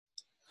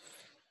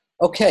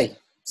Okay,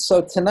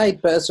 so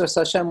tonight, Be'ezras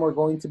Hashem, we're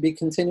going to be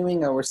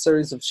continuing our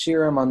series of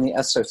shirim on the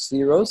Eser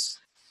Sfiros,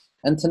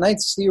 and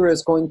tonight's shira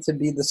is going to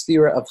be the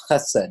shira of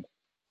Chesed.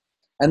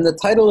 And the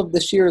title of the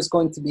shira is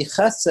going to be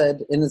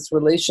Chesed in its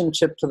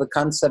relationship to the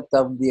concept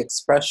of the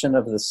expression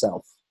of the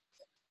self.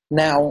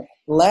 Now,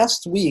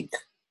 last week,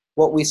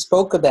 what we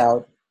spoke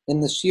about in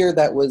the shir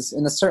that was,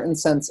 in a certain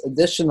sense,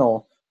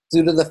 additional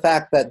due to the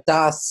fact that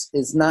Das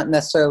is not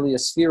necessarily a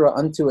sphera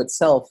unto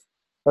itself,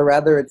 but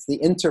rather it's the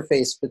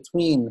interface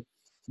between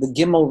the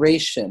Gimel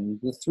Rishon,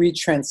 the three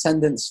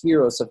transcendent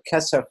spheros of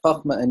Keser,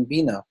 Chachma, and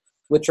Bina,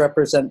 which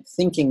represent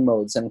thinking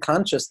modes and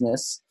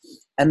consciousness,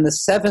 and the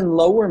seven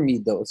lower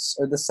midos,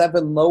 or the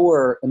seven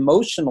lower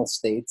emotional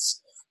states,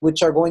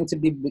 which are going to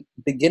be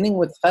beginning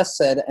with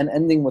Chesed and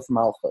ending with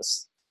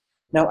Malchus.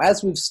 Now,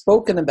 as we've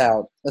spoken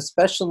about,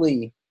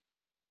 especially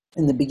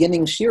in the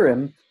beginning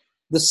shirim,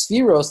 the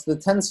spheros, the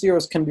 10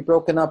 spheros, can be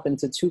broken up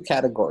into two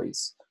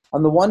categories.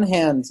 On the one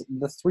hand,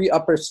 the three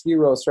upper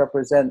spheros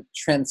represent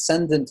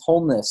transcendent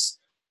wholeness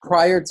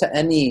prior to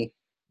any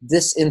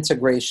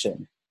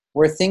disintegration,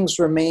 where things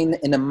remain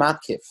in a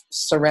makif,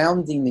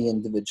 surrounding the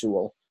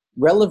individual,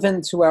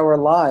 relevant to our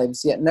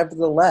lives, yet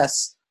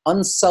nevertheless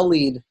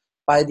unsullied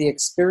by the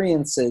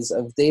experiences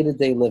of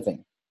day-to-day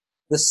living.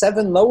 The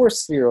seven lower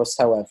spheros,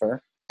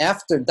 however,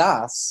 after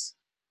Das,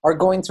 are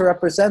going to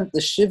represent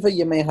the Shiva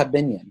Yemei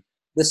HaBinyan,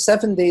 the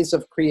 7 days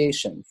of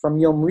creation, from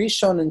Yom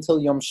Rishon until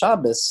Yom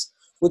Shabbos,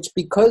 which,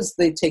 because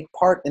they take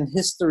part in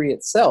history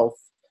itself,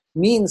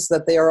 means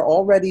that they are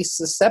already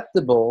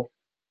susceptible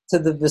to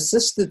the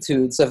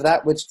vicissitudes of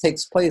that which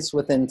takes place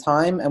within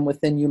time and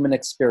within human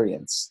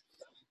experience.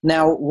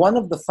 Now, one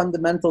of the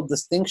fundamental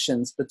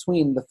distinctions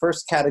between the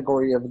first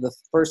category of the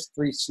first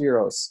three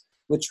spheros,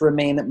 which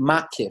remain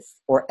makif,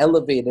 or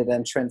elevated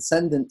and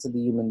transcendent to the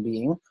human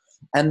being,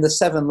 and the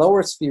seven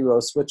lower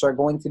spheros, which are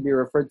going to be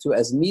referred to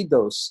as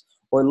midos,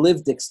 or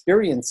lived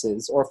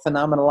experiences, or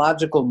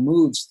phenomenological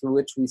moods through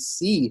which we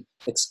see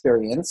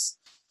experience,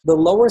 the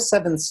lower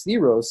seven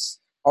spheros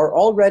are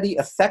already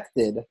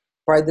affected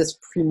by this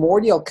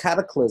primordial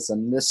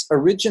cataclysm, this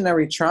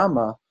originary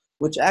trauma,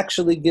 which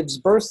actually gives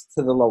birth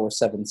to the lower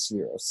seven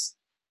spheros.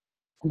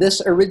 This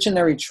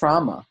originary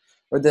trauma,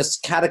 or this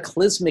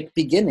cataclysmic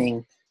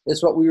beginning,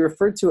 is what we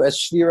refer to as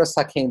Shviras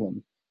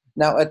HaKelim.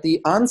 Now, at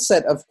the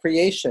onset of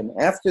creation,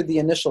 after the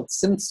initial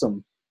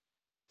tzimtzum,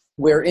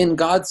 wherein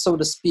God, so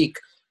to speak,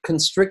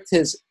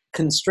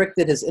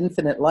 constricted his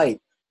infinite light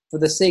for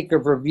the sake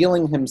of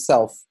revealing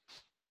himself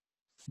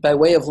by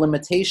way of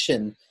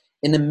limitation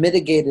in a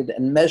mitigated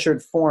and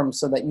measured form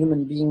so that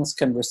human beings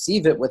can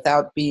receive it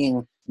without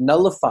being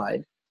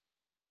nullified.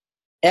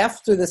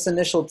 After this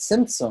initial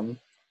tzimtzum,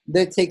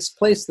 there takes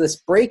place this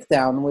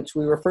breakdown, which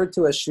we refer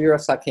to as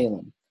Shviras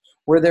HaKelim,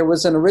 where there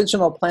was an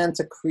original plan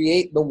to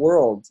create the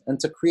world and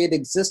to create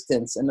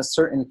existence in a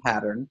certain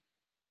pattern,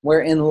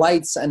 wherein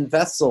lights and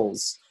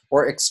vessels,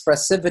 or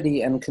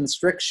expressivity and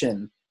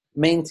constriction,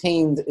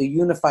 maintained a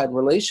unified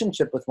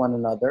relationship with one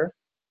another.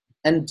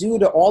 And due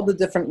to all the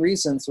different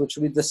reasons which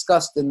we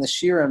discussed in the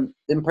shirim,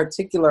 in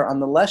particular on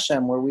the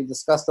Leshem, where we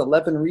discussed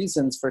 11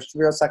 reasons for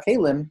Shviras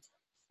HaKelim,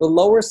 the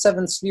lower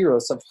seven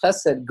spheros of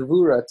Chesed,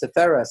 Gvura,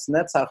 Tiferes,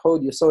 Netzach,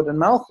 Hod, Yesod, and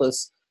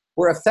Malchus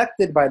were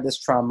affected by this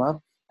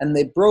trauma, and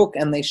they broke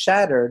and they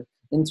shattered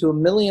into a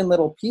million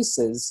little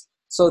pieces,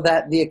 so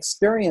that the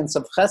experience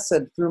of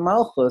Chesed through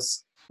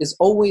Malchus is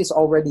always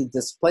already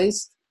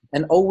displaced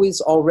and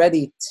always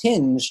already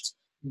tinged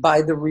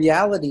by the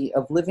reality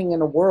of living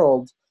in a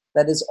world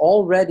that is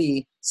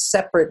already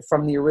separate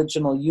from the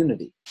original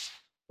unity.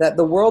 That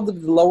the world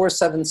of the lower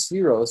seven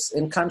spheros,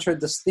 in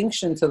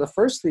contradistinction to the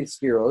first three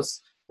spheros,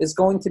 is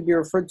going to be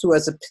referred to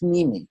as a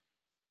pnimi.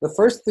 The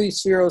first three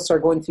spheros are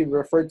going to be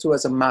referred to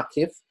as a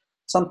makif,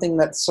 something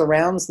that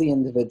surrounds the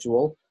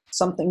individual,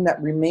 something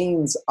that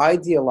remains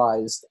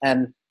idealized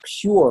and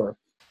pure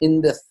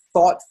in the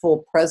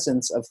thoughtful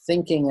presence of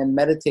thinking and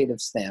meditative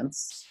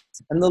stance.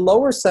 And the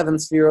lower seven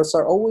spheros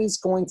are always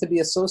going to be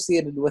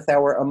associated with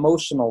our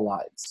emotional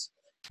lives.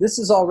 This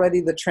is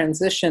already the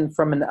transition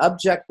from an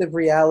objective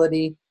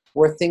reality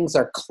where things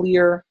are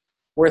clear,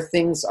 where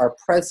things are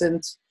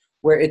present,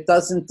 where it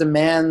doesn't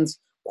demand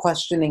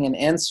questioning and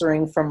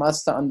answering from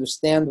us to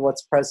understand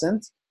what's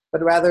present,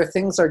 but rather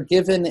things are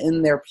given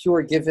in their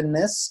pure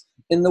givenness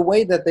in the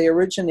way that they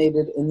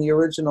originated in the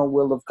original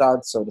will of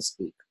God, so to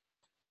speak.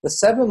 The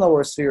seven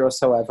lower spheros,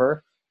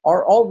 however,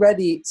 are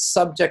already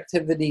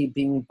subjectivity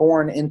being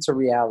born into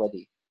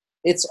reality.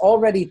 It's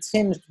already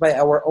tinged by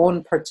our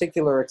own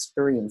particular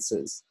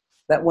experiences.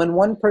 That when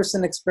one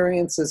person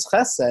experiences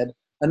Chesed,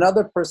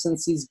 another person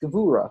sees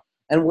Gevura.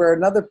 And where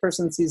another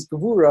person sees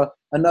Gevura,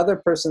 another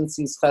person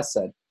sees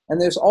Chesed. And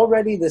there's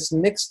already this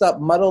mixed up,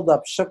 muddled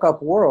up, shook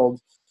up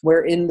world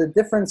wherein the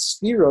different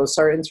spheros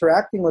are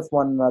interacting with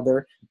one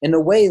another in a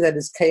way that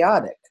is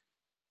chaotic.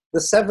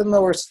 The seven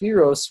lower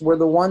spheros were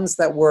the ones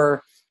that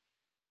were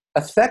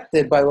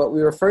affected by what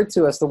we refer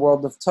to as the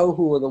world of tohu,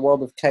 or the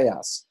world of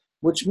chaos,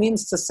 which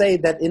means to say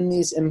that in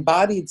these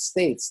embodied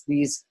states,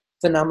 these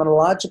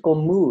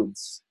phenomenological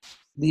moods,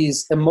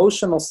 these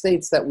emotional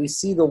states that we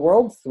see the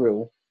world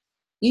through,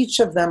 each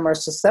of them are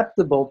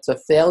susceptible to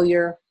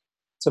failure,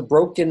 to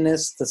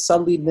brokenness, to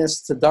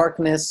suddenness, to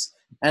darkness,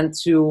 and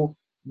to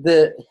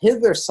the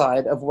hither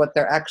side of what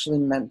they're actually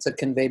meant to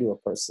convey to a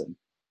person.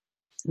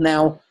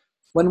 Now,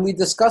 when we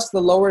discuss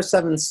the lower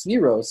seven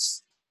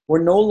spheros,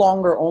 we're no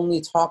longer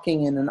only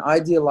talking in an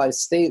idealized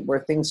state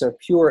where things are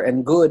pure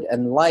and good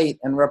and light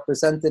and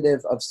representative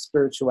of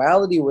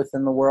spirituality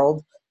within the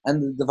world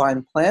and the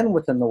divine plan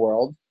within the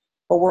world,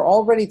 but we're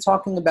already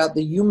talking about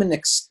the human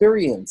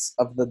experience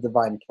of the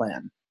divine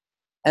plan.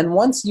 And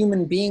once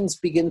human beings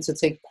begin to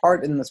take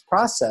part in this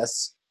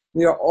process,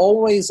 we are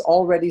always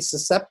already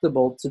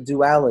susceptible to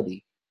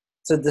duality,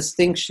 to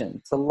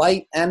distinction, to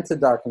light and to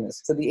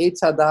darkness, to the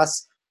Eitz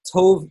Hadas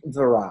Tov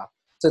V'Ra,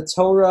 to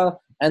Torah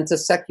and to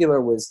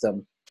secular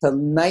wisdom, to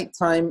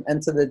nighttime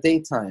and to the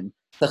daytime,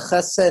 to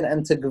Chesed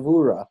and to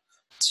Gevura,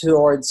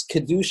 towards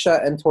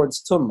Kedusha and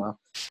towards Tumma.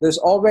 There's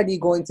already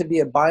going to be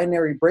a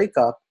binary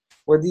breakup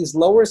where these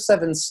lower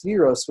seven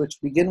spheros,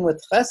 which begin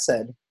with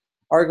Chesed,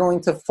 are going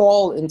to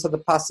fall into the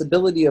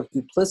possibility of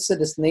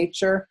duplicitous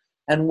nature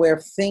and where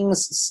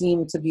things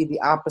seem to be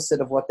the opposite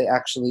of what they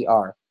actually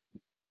are.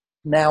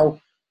 Now,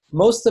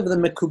 most of the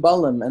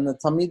Mekubalim and the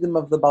Talmidim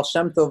of the Baal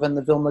Shem Tov and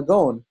the Vilna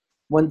Gaon,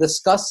 when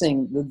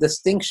discussing the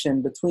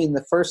distinction between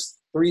the first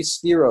three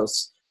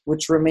spheros,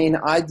 which remain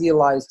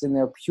idealized in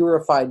their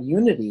purified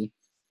unity,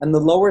 and the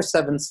lower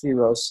seven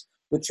spheros,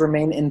 which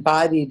remain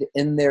embodied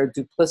in their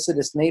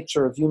duplicitous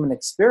nature of human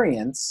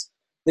experience,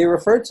 they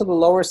refer to the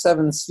lower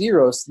seven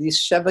spheros, these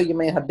Sheva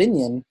Yemei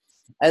Habinyan,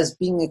 as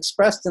being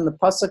expressed in the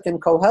Pasuk in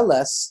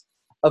Koheles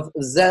of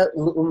Zeh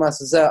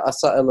L'umas Zeh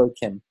Asa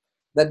Elokim,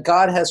 that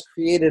God has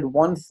created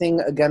one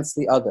thing against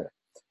the other,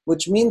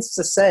 which means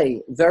to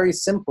say, very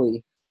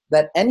simply,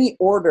 that any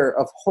order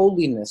of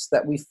holiness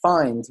that we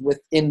find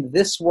within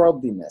this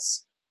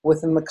worldliness,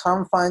 within the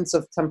confines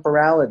of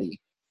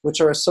temporality, which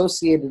are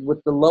associated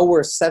with the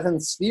lower seven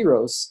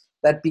spheros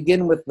that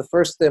begin with the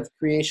first day of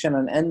creation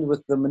and end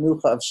with the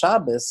Menucha of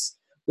Shabbos,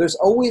 there's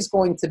always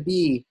going to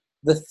be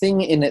the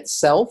thing in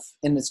itself,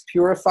 in its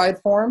purified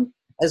form,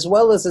 as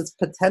well as its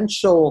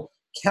potential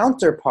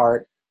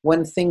counterpart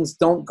when things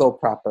don't go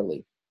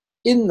properly.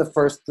 In the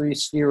first three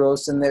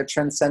spheros, in their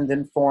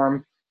transcendent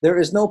form, there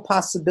is no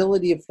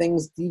possibility of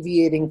things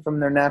deviating from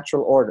their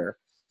natural order.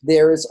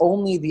 There is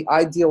only the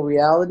ideal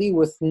reality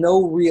with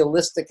no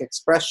realistic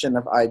expression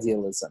of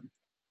idealism.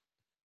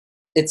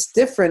 It's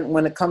different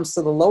when it comes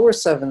to the lower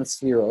seven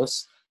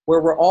spheros, where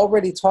we're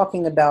already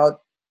talking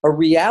about a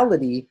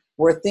reality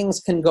where things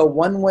can go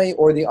one way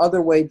or the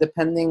other way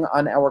depending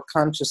on our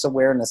conscious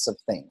awareness of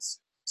things.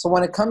 So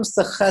when it comes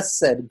to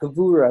Chesed,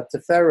 Gevura,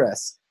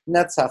 Tiferes,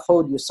 Netzach,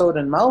 Hod, Yesod,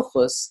 and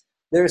Malchus,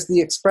 there's the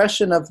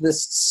expression of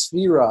this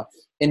sphera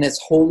in its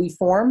holy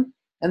form,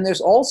 and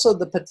there's also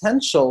the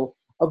potential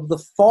of the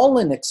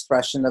fallen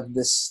expression of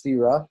this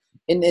sphera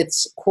in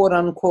its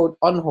quote-unquote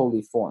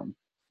unholy form.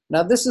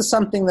 Now this is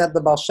something that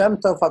the Baal Shem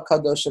Tov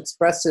HaKadosh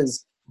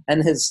expresses,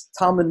 and his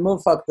Talmud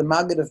Mufak, the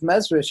Maggid of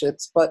Mezrish,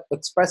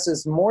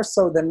 expresses more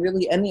so than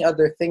really any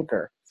other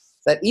thinker,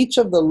 that each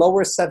of the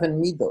lower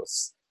seven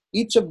midos,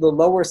 each of the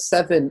lower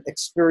seven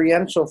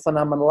experiential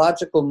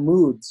phenomenological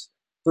moods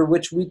through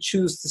which we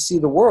choose to see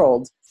the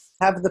world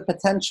have the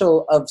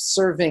potential of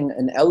serving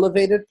an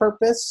elevated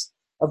purpose,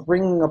 of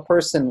bringing a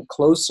person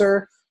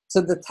closer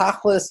to the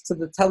tachlis, to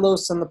the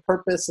telos and the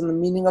purpose and the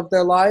meaning of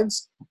their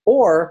lives,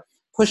 or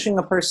pushing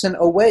a person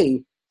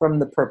away from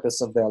the purpose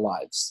of their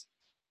lives.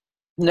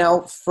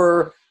 Now,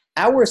 for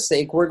our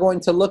sake, we're going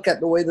to look at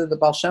the way that the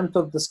Baal Shem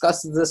Tov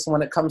discusses this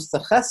when it comes to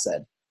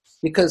Chesed,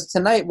 because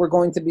tonight we're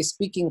going to be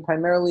speaking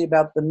primarily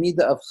about the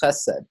Midah of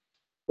Chesed.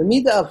 The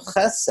Midah of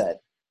Chesed,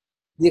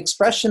 the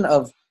expression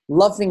of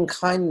loving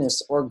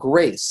kindness or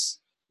grace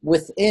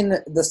within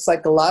the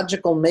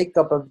psychological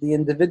makeup of the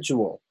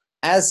individual,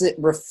 as it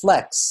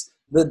reflects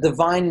the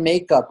divine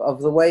makeup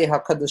of the way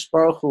HaKadosh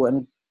Baruch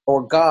Hu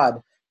or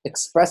God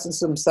expresses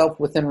himself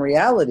within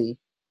reality,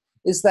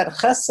 is that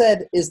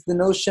Chesed is the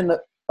notion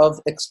of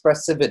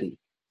expressivity.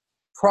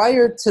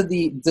 Prior to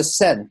the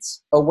descent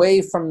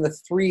away from the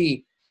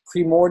three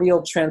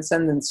primordial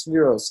transcendent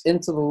spheros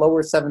into the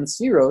lower seven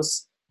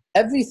spheros,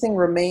 everything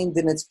remained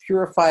in its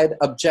purified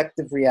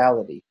objective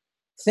reality.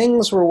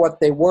 Things were what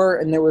they were,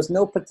 and there was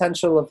no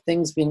potential of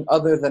things being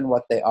other than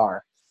what they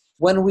are.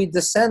 When we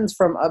descend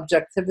from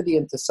objectivity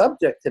into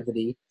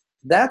subjectivity,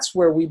 that's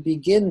where we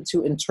begin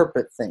to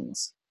interpret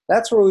things.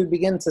 That's where we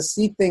begin to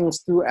see things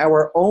through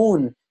our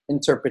own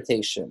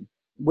interpretation,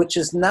 which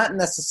is not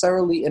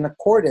necessarily in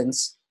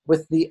accordance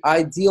with the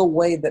ideal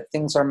way that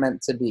things are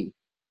meant to be.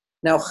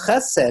 Now,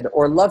 chesed,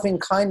 or loving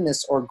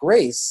kindness or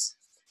grace,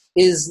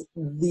 is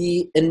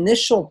the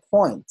initial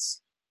point,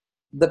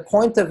 the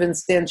point of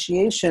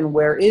instantiation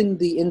wherein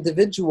the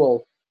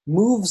individual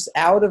moves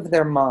out of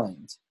their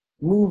mind,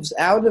 moves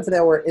out of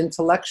their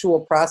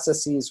intellectual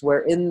processes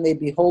wherein they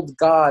behold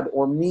God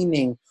or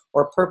meaning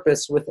or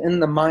purpose within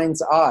the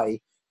mind's eye,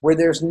 where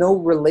there's no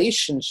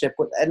relationship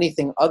with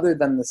anything other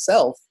than the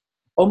self,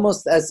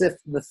 almost as if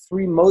the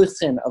three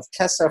mochin of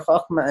Keser,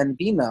 Chachma, and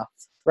Bina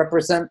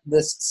represent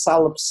this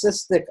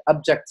solipsistic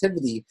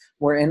objectivity,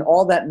 wherein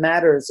all that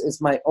matters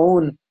is my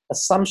own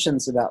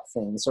assumptions about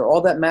things, or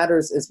all that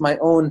matters is my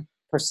own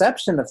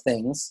perception of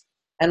things.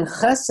 And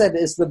chesed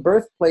is the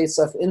birthplace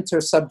of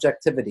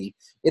intersubjectivity.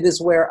 It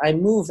is where I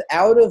move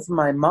out of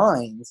my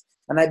mind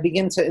and I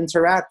begin to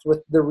interact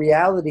with the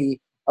reality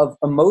of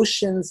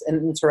emotions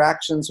and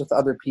interactions with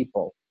other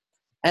people.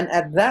 And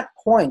at that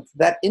point,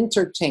 that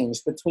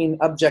interchange between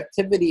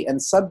objectivity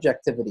and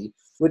subjectivity,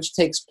 which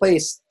takes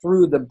place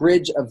through the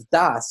bridge of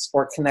das,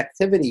 or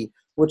connectivity,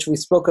 which we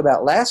spoke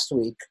about last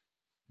week,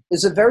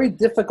 is a very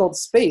difficult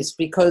space,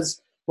 because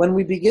when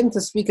we begin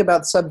to speak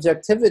about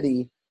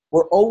subjectivity,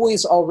 we're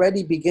always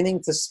already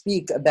beginning to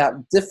speak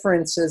about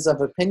differences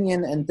of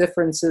opinion and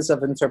differences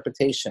of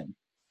interpretation.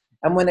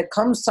 And when it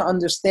comes to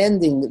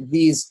understanding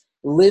these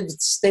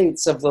lived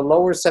states of the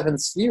lower seven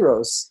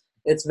spheros,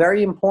 it's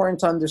very important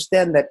to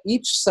understand that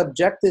each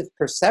subjective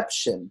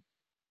perception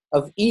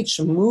of each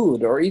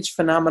mood or each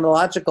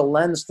phenomenological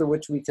lens through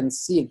which we can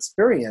see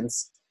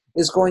experience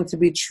is going to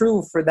be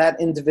true for that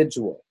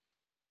individual.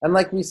 And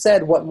like we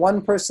said, what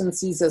one person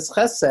sees as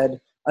chesed,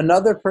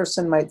 another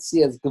person might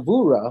see as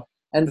gevura,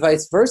 and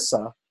vice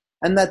versa.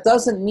 And that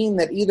doesn't mean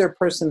that either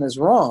person is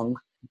wrong.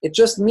 It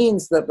just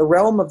means that the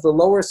realm of the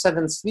lower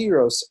seven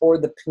spheros, or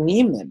the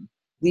pnimim,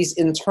 these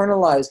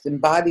internalized,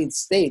 embodied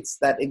states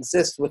that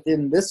exist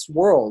within this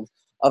world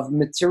of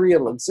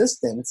material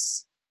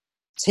existence,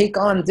 take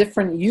on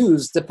different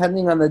hues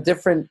depending on the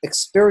different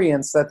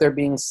experience that they're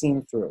being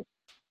seen through.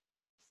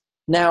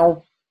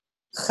 Now,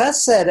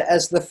 chesed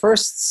as the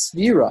first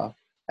sphera,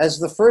 as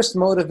the first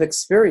mode of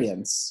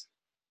experience,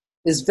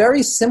 is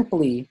very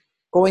simply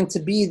going to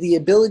be the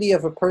ability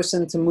of a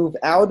person to move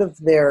out of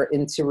their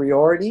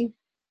interiority,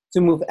 to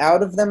move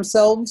out of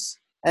themselves,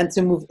 and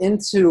to move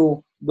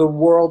into the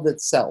world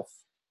itself.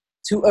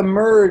 To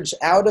emerge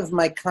out of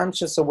my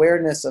conscious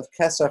awareness of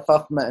Keser,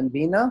 Chachma, and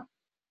Bina,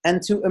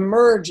 and to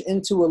emerge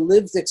into a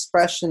lived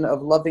expression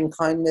of loving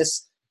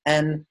kindness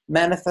and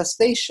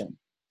manifestation.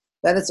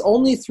 That it's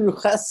only through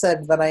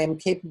chesed that I am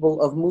capable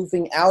of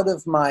moving out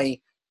of my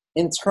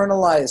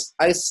internalized,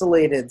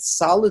 isolated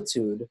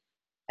solitude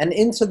and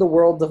into the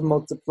world of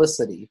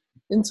multiplicity,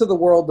 into the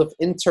world of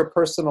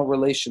interpersonal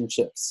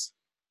relationships.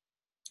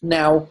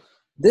 Now,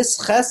 this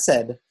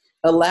chesed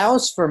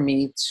allows for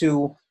me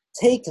to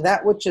take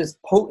that which is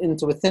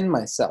potent within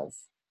myself,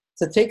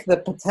 to take the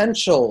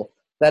potential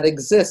that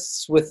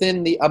exists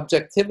within the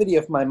objectivity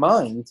of my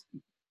mind,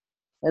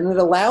 and it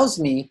allows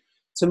me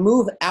to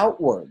move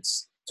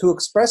outwards, to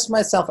express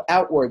myself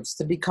outwards,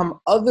 to become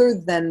other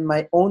than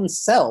my own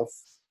self,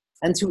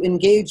 and to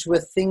engage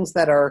with things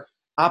that are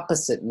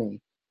opposite me,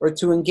 or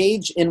to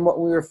engage in what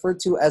we refer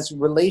to as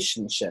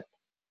relationship.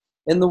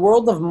 In the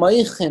world of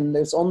Moichin,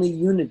 there's only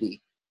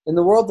unity. In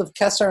the world of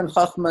Keser and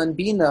Chachma and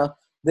Bina,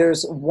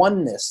 there's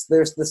oneness,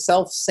 there's the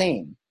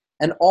self-same.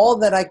 And all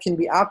that I can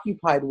be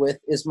occupied with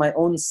is my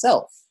own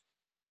self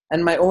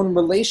and my own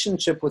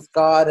relationship with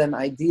God and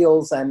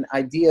ideals and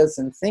ideas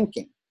and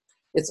thinking.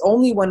 It's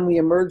only when we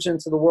emerge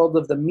into the world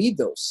of the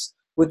Midos,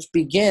 which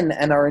begin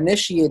and are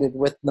initiated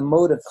with the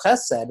mode of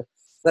Chesed,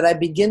 that I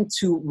begin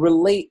to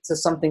relate to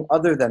something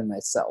other than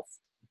myself.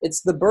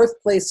 It's the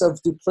birthplace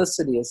of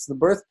duplicity. It's the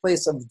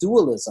birthplace of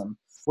dualism,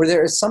 where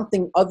there is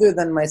something other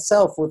than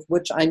myself with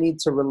which I need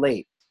to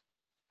relate.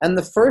 And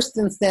the first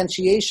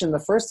instantiation,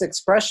 the first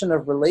expression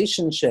of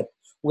relationship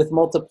with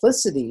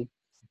multiplicity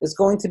is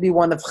going to be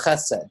one of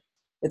chesed.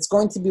 It's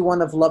going to be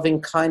one of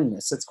loving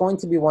kindness. It's going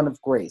to be one of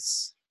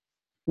grace.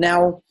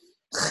 Now,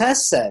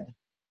 chesed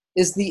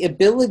is the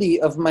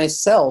ability of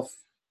myself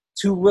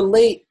to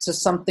relate to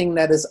something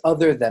that is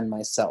other than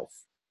myself.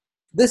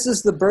 This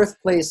is the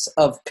birthplace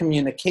of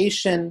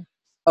communication,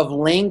 of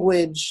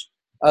language,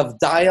 of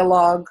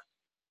dialogue.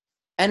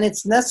 And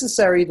it's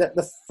necessary that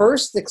the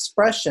first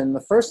expression,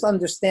 the first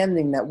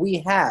understanding that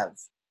we have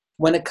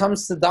when it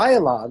comes to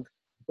dialogue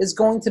is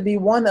going to be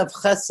one of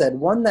chesed,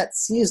 one that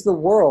sees the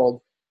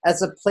world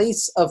as a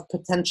place of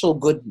potential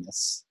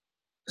goodness.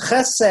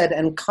 Chesed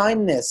and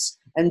kindness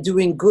and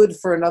doing good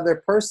for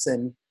another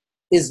person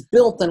is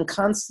built and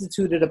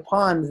constituted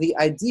upon the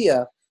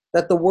idea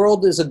that the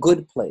world is a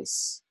good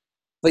place.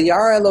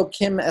 V'yar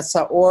Elokim es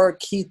ha'or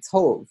ki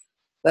tov,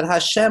 that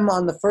Hashem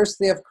on the first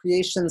day of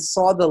creation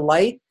saw the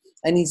light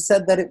and he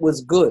said that it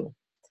was good.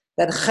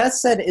 That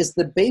chesed is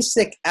the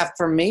basic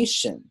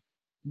affirmation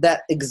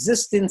that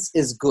existence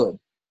is good.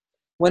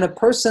 When a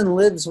person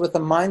lives with a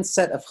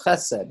mindset of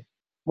chesed,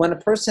 when a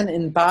person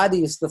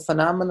embodies the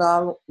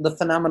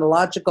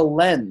phenomenological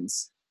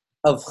lens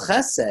of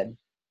chesed,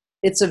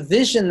 it's a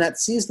vision that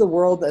sees the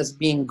world as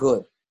being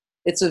good.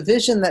 It's a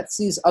vision that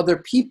sees other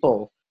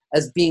people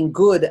as being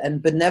good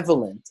and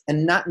benevolent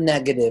and not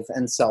negative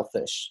and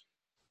selfish.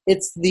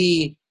 It's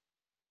the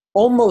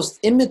almost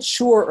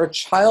immature or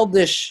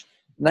childish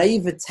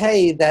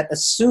naivete that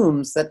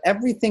assumes that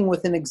everything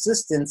within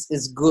existence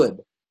is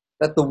good,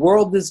 that the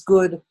world is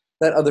good,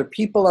 that other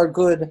people are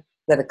good,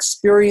 that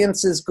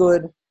experience is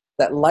good,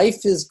 that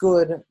life is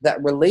good,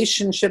 that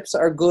relationships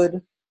are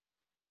good.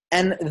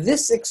 And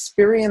this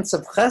experience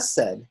of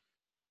chesed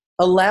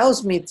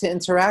allows me to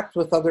interact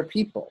with other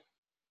people.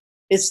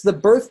 It's the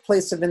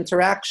birthplace of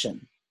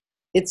interaction.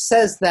 It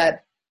says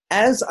that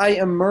as I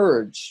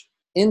emerge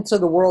into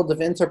the world of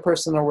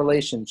interpersonal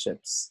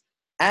relationships,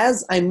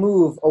 as I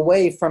move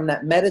away from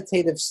that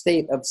meditative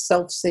state of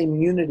self-same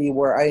unity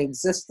where I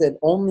existed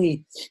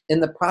only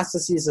in the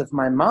processes of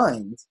my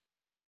mind,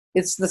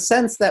 it's the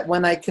sense that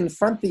when I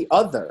confront the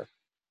other,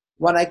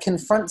 when I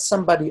confront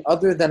somebody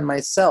other than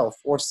myself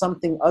or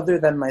something other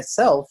than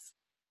myself,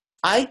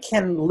 I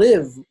can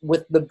live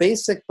with the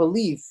basic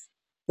belief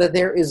that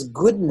there is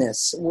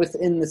goodness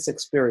within this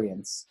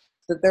experience,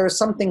 that there is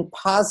something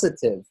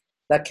positive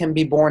that can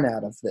be born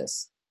out of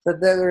this,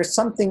 that there is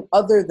something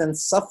other than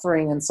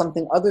suffering and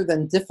something other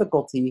than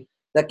difficulty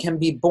that can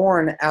be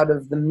born out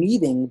of the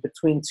meeting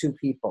between two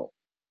people.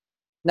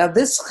 Now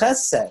this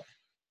chesed,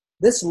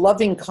 this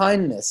loving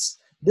kindness,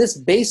 this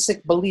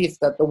basic belief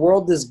that the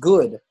world is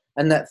good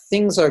and that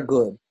things are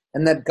good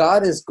and that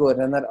God is good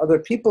and that other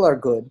people are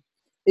good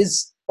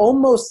is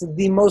almost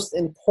the most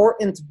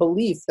important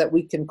belief that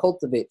we can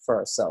cultivate for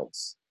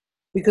ourselves.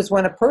 Because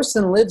when a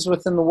person lives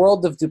within the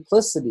world of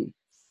duplicity,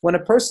 when a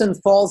person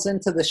falls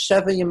into the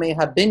Sheva Yemei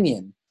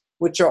HaBinyan,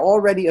 which are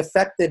already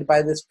affected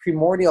by this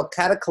primordial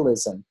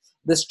cataclysm,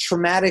 this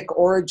traumatic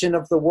origin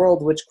of the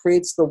world, which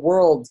creates the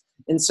world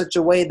in such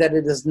a way that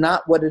it is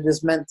not what it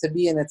is meant to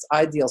be in its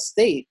ideal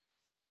state,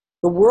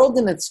 the world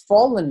in its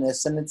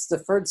fallenness and its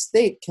deferred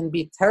state can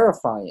be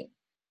terrifying.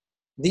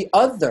 The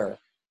other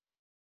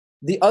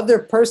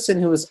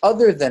person who is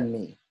other than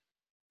me,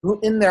 who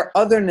in their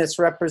otherness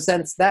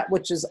represents that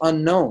which is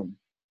unknown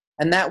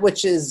and that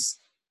which is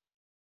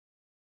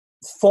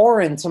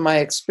foreign to my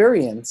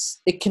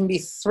experience, it can be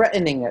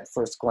threatening at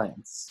first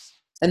glance.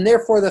 And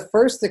therefore, the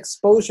first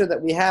exposure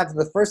that we have,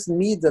 the first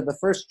midah, the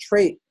first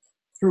trait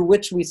through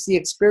which we see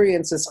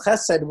experience is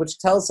chesed, which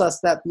tells us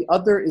that the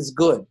other is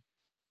good,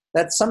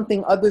 that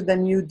something other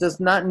than you does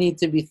not need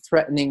to be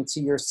threatening to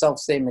your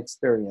self-same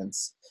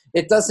experience.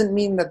 It doesn't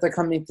mean that they're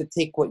coming to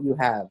take what you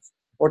have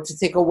or to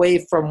take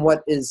away from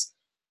what is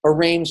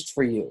arranged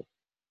for you.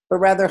 But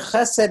rather,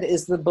 chesed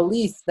is the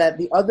belief that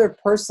the other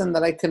person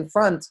that I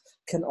confront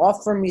can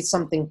offer me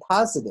something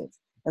positive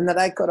and that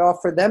I could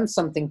offer them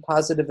something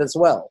positive as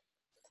well.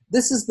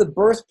 This is the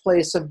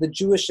birthplace of the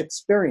Jewish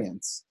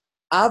experience.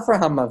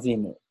 Avraham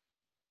Avinu,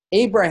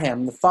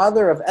 Abraham, the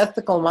father of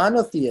ethical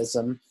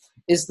monotheism,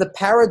 is the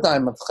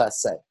paradigm of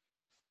chesed,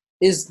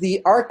 is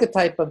the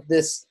archetype of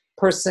this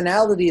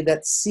personality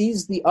that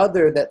sees the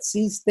other, that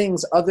sees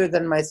things other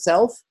than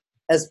myself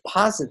as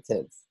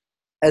positive,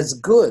 as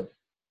good,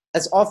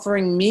 as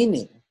offering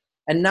meaning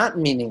and not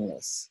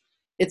meaningless.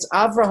 It's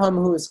Avraham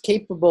who is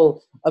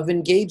capable of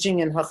engaging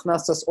in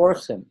Hachnasas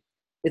Orchim.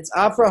 It's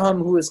Avraham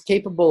who is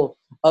capable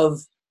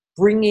of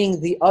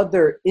bringing the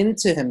other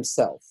into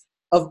himself,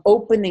 of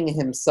opening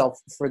himself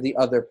for the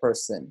other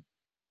person,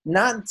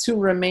 not to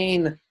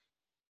remain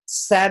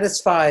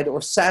satisfied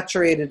or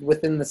saturated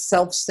within the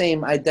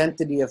self-same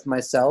identity of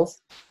myself,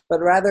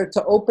 but rather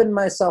to open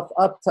myself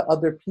up to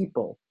other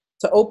people,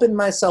 to open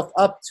myself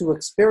up to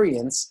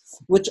experience,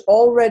 which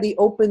already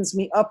opens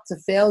me up to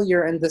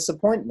failure and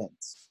disappointment.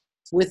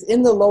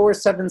 Within the lower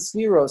seven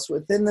spheros,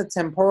 within the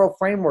temporal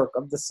framework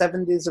of the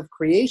 7 days of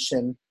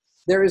creation,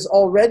 there is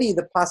already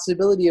the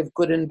possibility of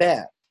good and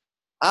bad.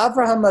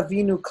 Avraham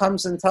Avinu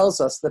comes and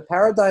tells us, the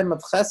paradigm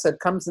of chesed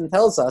comes and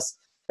tells us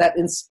that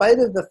in spite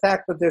of the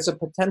fact that there's a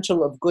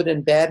potential of good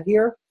and bad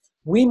here,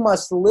 we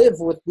must live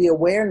with the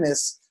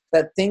awareness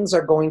that things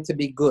are going to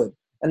be good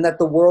and that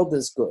the world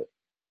is good.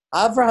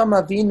 Avraham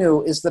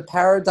Avinu is the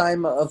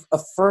paradigm of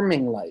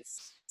affirming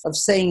life, of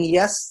saying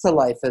yes to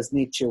life, as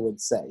Nietzsche would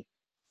say.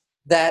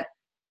 That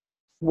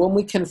when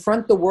we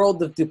confront the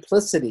world of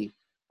duplicity,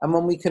 and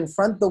when we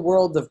confront the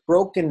world of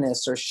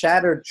brokenness or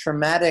shattered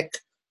traumatic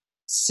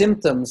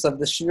symptoms of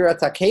the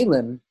Shvirat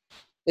HaKelim,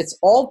 it's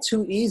all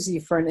too easy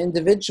for an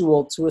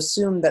individual to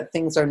assume that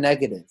things are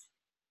negative.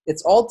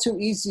 It's all too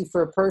easy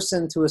for a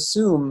person to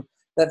assume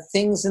that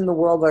things in the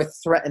world are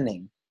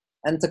threatening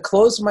and to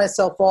close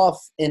myself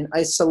off in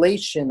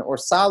isolation or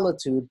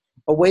solitude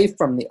away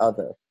from the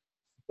other.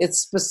 It's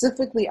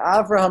specifically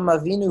Avraham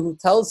Avinu who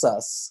tells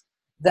us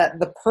that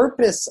the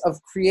purpose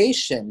of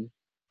creation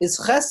is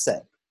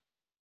chesed,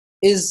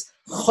 is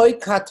choy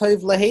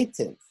katov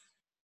lehetiv,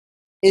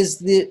 is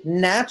the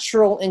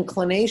natural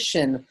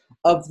inclination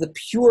of the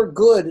pure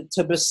good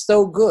to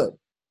bestow good.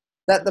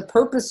 That the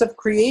purpose of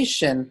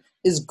creation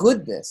is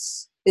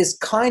goodness, is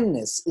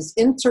kindness, is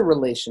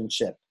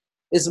interrelationship,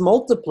 is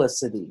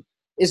multiplicity,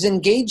 is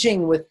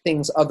engaging with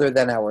things other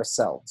than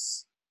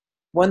ourselves.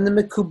 When the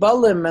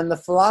Mekubalim and the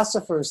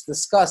philosophers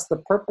discuss the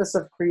purpose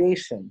of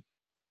creation,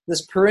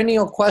 this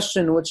perennial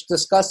question which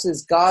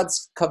discusses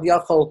God's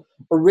Kavyachol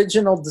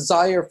original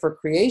desire for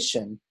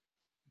creation,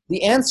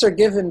 the answer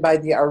given by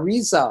the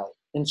Arizal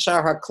in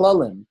Shar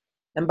HaKlalim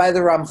and by the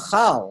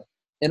Ramchal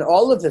in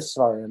all of his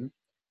Svarim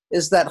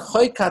is that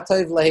Choy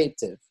Katov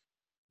Lehetiv,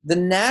 the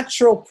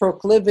natural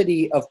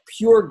proclivity of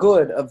pure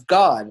good, of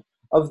God,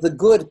 of the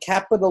good,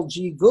 capital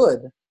G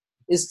good,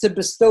 is to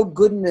bestow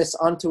goodness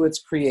onto its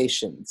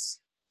creations.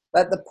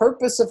 that the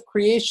purpose of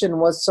creation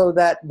was so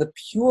that the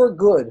pure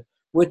good,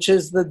 which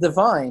is the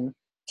divine,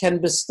 can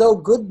bestow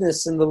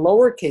goodness in the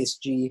lowercase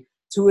g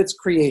to its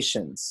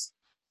creations.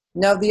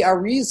 Now, the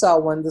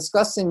Arizal, when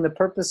discussing the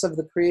purpose of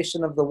the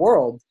creation of the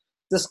world,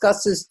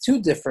 discusses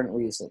two different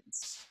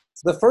reasons.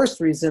 The first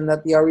reason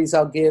that the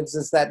Arizal gives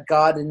is that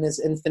God, in his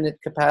infinite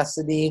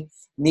capacity,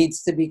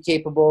 needs to be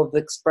capable of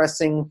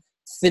expressing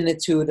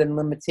finitude and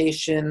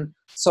limitation,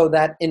 so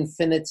that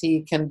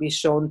infinity can be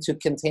shown to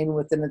contain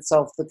within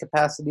itself the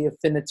capacity of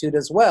finitude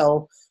as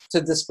well,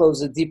 to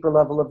disclose a deeper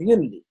level of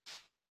unity.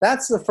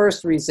 That's the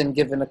first reason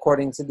given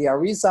according to the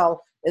Arizal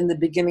in the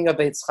beginning of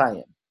Eitz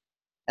Chaim.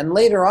 And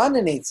later on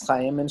in Eitz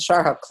Chaim, in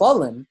Shar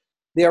HaKlalim,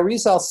 the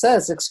Arizal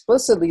says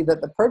explicitly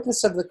that the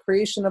purpose of the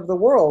creation of the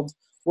world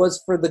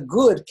was for the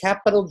good,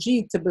 capital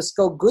G, to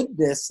bestow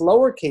goodness,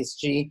 lowercase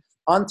g,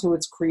 onto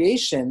its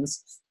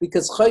creations,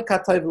 because choy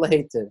katov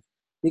lehetiv,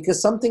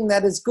 because something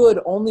that is good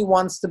only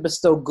wants to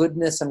bestow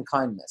goodness and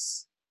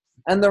kindness.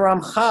 And the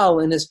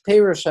Ramchal, in his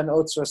Perush on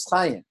Otzros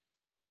Chaim,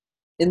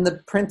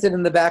 printed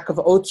in the back of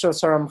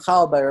Otzros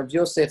HaRamchal by Rav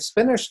Yosef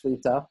Spinner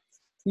Shlita,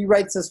 he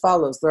writes as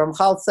follows. The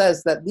Ramchal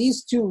says that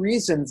these two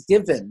reasons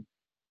given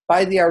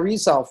by the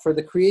Arizal for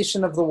the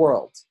creation of the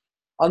world,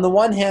 on the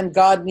one hand,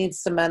 God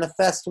needs to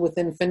manifest with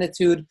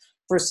infinitude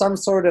for some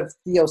sort of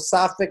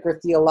theosophic or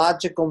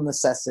theological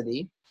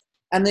necessity.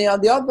 And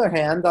on the other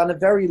hand, on a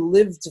very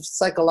lived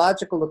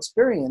psychological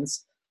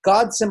experience,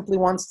 God simply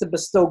wants to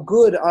bestow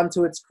good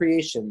onto its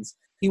creations.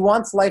 He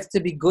wants life to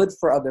be good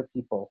for other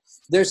people.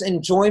 There's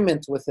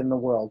enjoyment within the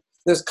world.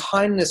 There's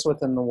kindness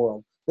within the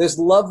world. There's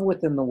love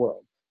within the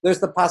world. There's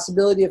the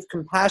possibility of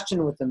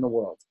compassion within the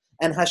world.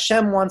 And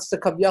Hashem wants to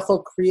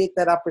Kavyachol create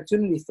that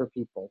opportunity for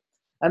people.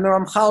 And the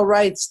Ramchal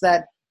writes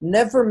that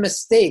never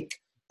mistake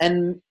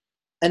and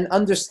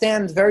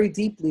understand very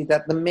deeply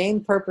that the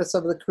main purpose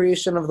of the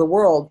creation of the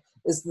world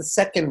is the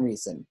second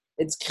reason.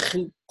 It's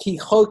ki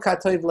cho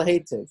katov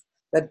lehetiv,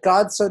 that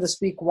God, so to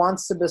speak,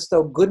 wants to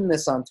bestow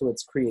goodness onto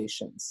its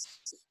creations.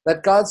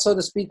 That God, so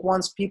to speak,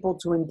 wants people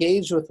to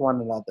engage with one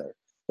another.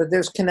 That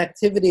there's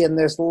connectivity and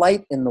there's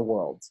light in the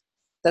world.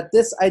 That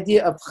this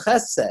idea of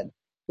chesed,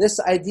 this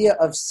idea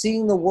of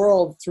seeing the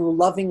world through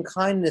loving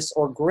kindness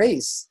or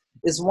grace,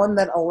 is one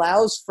that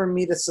allows for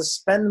me to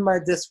suspend my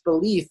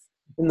disbelief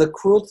in the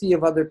cruelty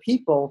of other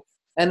people,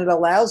 and it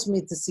allows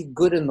me to see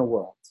good in the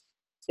world.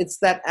 It's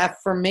that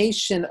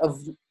affirmation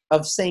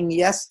of saying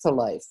yes to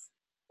life,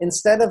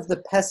 instead of the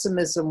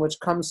pessimism which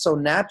comes so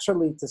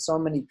naturally to so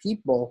many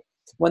people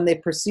when they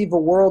perceive a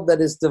world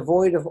that is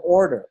devoid of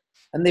order,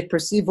 and they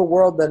perceive a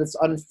world that is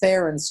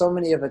unfair in so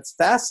many of its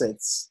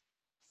facets.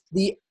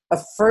 The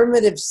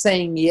affirmative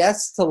saying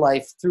yes to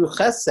life through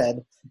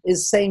chesed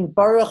is saying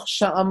Baruch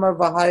Sha'amar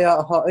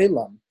V'haya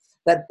Ha'olam,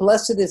 that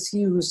blessed is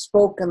he who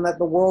spoke and let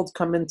the world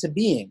come into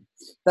being,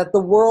 that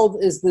the world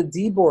is the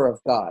dibur of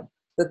God,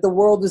 that the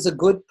world is a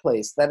good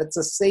place, that it's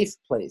a safe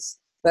place,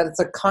 that it's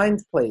a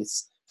kind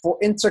place for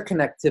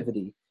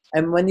interconnectivity.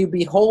 And when you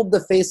behold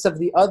the face of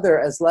the other,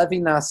 as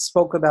Levinas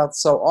spoke about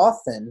so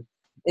often,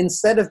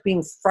 instead of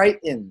being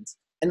frightened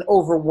and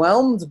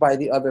overwhelmed by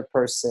the other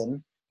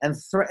person and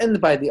threatened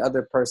by the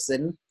other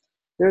person,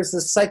 there's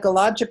a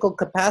psychological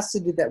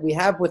capacity that we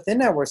have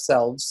within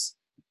ourselves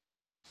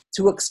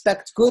to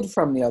expect good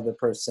from the other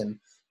person,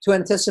 to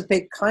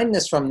anticipate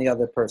kindness from the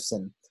other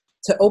person,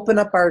 to open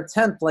up our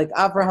tent like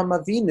Avraham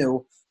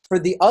Avinu for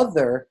the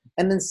other,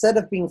 and instead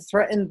of being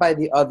threatened by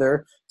the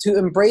other, to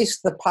embrace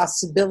the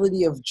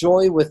possibility of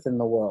joy within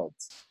the world.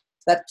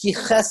 That ki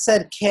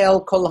chesed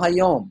ke'el kol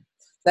hayom,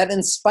 that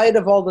in spite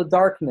of all the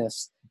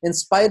darkness, in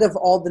spite of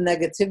all the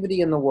negativity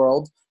in the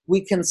world,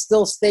 we can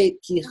still state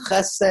ki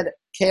chesed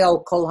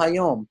ke'el kol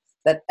hayom,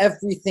 that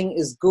everything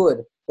is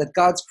good, that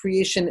God's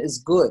creation is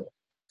good.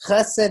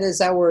 Chesed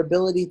is our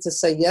ability to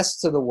say yes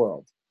to the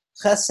world.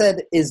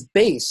 Chesed is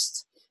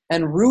based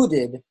and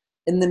rooted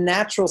in the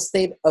natural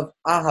state of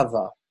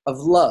ahava, of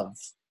love.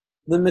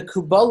 The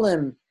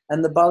Mekubalim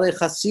and the Balei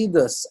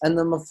Chasidus and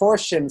the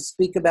Meforshim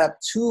speak about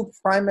two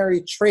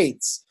primary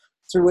traits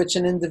through which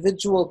an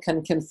individual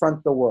can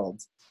confront the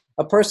world.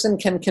 A person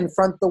can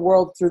confront the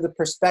world through the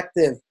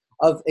perspective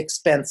of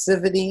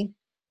expansivity,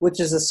 which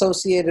is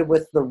associated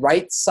with the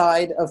right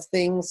side of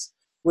things,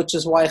 which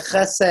is why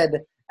chesed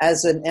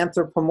as an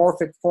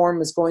anthropomorphic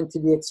form is going to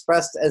be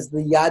expressed as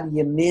the Yad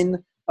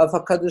Yamin of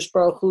HaKadosh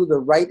Baruch Hu, the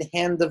right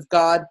hand of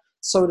God,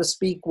 so to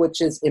speak, which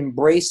is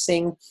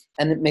embracing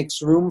and it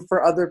makes room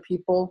for other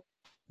people.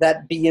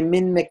 That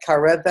biyamin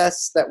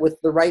mekareves, that with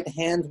the right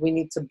hand we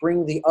need to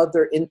bring the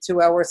other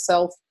into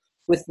ourselves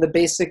with the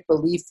basic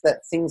belief that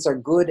things are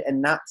good and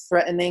not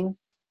threatening,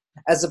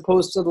 as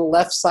opposed to the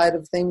left side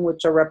of things,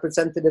 which are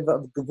representative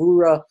of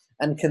gevura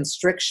and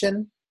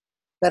constriction.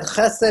 That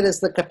chesed is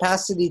the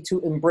capacity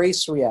to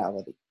embrace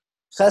reality.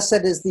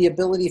 Chesed is the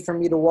ability for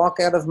me to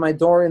walk out of my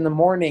door in the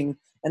morning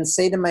and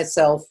say to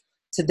myself,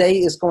 today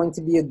is going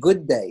to be a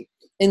good day,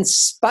 in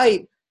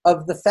spite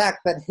of the fact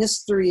that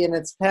history in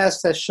its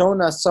past has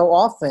shown us so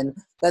often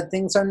that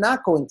things are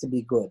not going to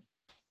be good.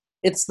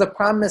 It's the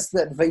promise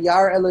that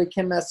Vayar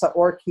Elokim es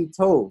ha'or ki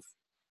tov,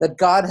 that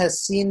God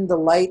has seen the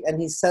light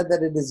and he said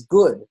that it is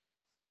good.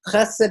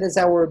 Chesed is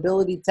our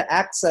ability to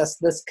access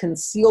this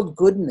concealed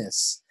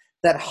goodness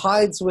that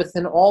hides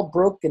within all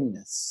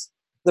brokenness,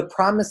 the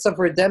promise of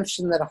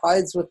redemption that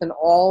hides within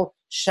all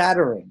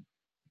shattering,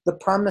 the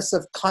promise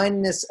of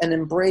kindness and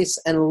embrace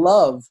and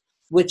love,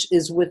 which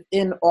is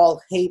within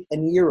all hate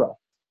and yira.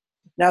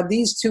 Now,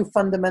 these two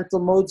fundamental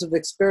modes of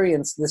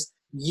experience, this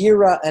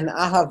yira and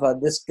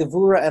ahava, this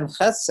gevura and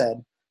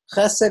chesed,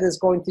 chesed is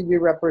going to be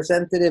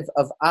representative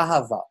of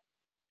ahava,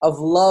 of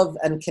love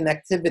and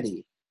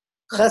connectivity.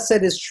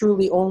 Chesed is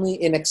truly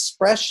only an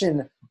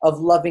expression of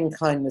loving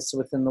kindness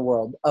within the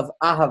world, of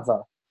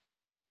ahava,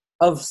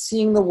 of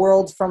seeing the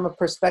world from a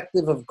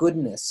perspective of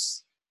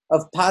goodness,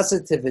 of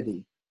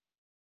positivity,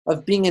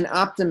 of being an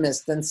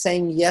optimist and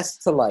saying yes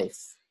to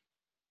life,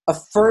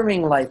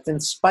 affirming life in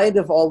spite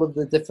of all of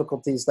the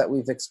difficulties that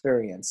we've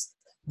experienced.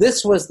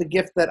 This was the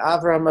gift that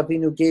Avraham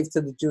Avinu gave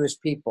to the Jewish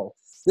people.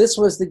 This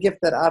was the gift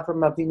that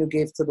Avraham Avinu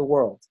gave to the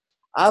world.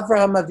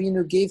 Avraham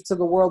Avinu gave to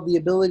the world the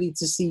ability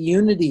to see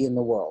unity in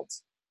the world.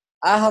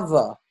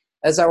 Ahava,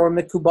 as our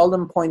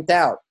Mekubalim point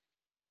out,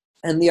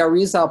 and the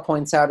Arizal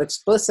points out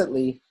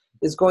explicitly,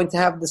 is going to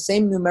have the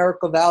same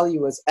numerical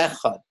value as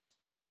Echad.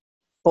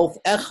 Both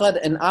Echad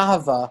and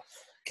Ahava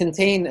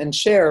contain and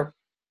share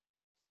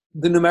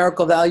the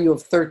numerical value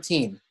of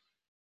 13.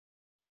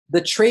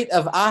 The trait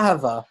of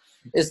Ahava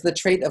is the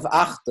trait of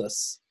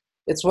Achdus.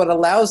 It's what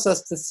allows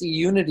us to see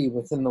unity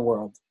within the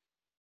world.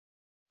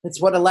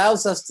 It's what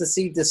allows us to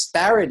see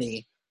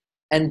disparity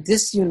and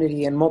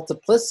disunity and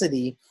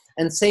multiplicity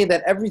and say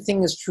that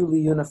everything is truly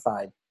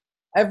unified.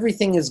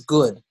 Everything is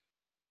good.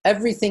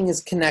 Everything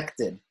is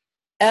connected.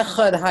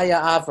 Echad haya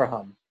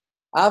Avraham.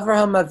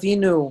 Avraham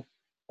Avinu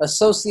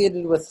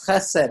associated with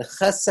Chesed,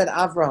 Chesed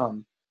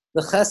Avraham,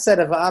 the Chesed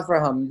of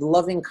Avraham, the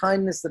loving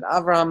kindness that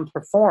Avraham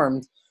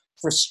performed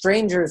for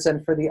strangers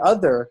and for the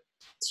other,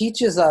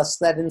 teaches us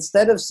that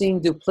instead of seeing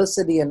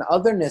duplicity and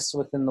otherness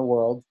within the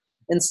world,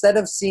 instead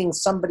of seeing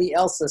somebody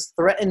else as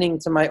threatening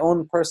to my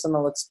own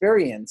personal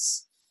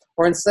experience,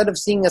 or instead of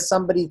seeing as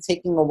somebody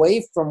taking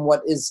away from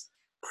what is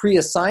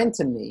pre-assigned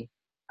to me,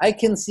 I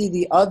can see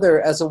the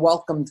other as a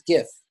welcomed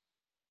gift.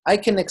 I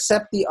can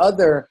accept the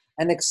other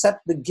and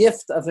accept the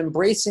gift of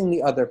embracing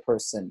the other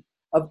person,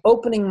 of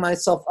opening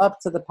myself up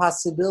to the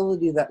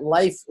possibility that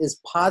life is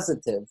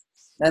positive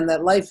and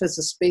that life is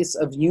a space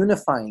of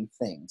unifying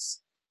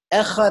things.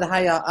 Echad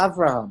haya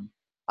Avraham.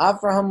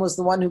 Avraham was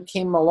the one who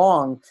came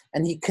along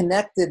and he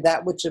connected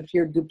that which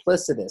appeared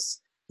duplicitous.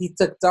 He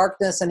took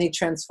darkness and he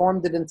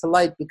transformed it into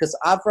light because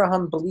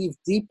Avraham believed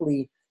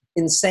deeply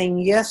in saying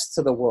yes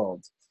to the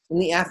world, in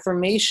the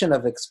affirmation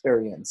of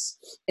experience,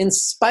 in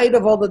spite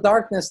of all the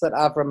darkness that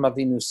Avraham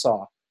Avinu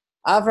saw.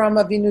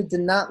 Avraham Avinu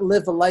did not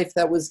live a life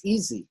that was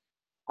easy.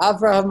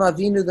 Avraham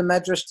Avinu, the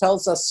Medrash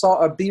tells us,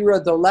 saw a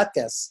bira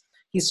dolekes.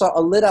 He saw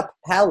a lit up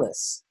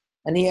palace.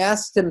 And he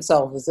asked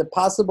himself, is it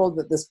possible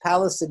that this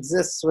palace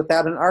exists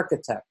without an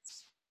architect?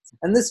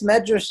 And this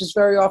Medrash is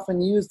very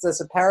often used as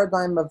a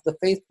paradigm of the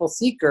faithful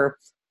seeker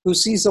who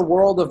sees a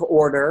world of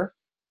order,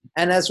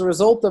 and as a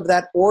result of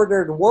that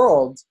ordered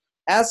world,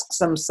 asks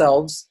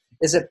themselves,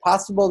 is it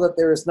possible that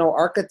there is no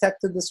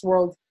architect to this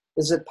world?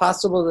 Is it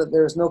possible that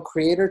there is no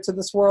creator to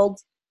this world?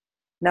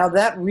 Now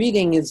that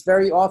reading is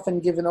very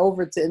often given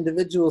over to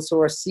individuals who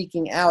are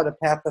seeking out a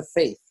path of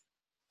faith.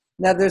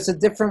 Now there's a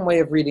different way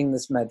of reading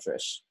this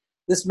Medrash.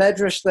 This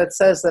Medrash that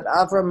says that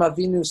Avraham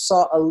Avinu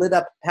saw a lit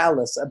up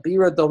palace, a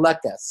bira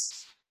dolekes.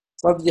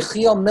 Rav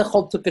Yechiel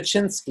Michal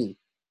Tukachinsky,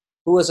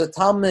 who was a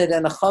Talmud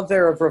and a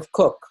Chaver of Rav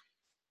Kook,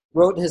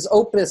 wrote his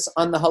opus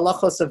on the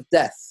halachos of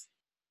death.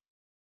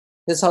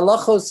 His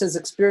halachos, his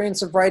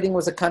experience of writing,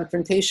 was a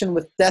confrontation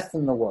with death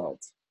in the world,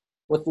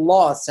 with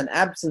loss and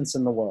absence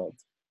in the world.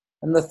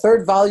 And the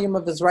third volume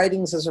of his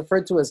writings is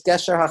referred to as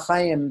Gesher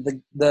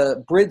HaChaim,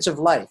 the bridge of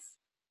life.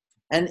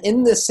 And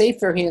in this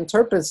sefer, he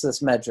interprets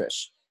this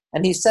Medrash.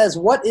 And he says,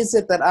 what is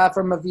it that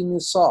Avraham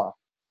Avinu saw?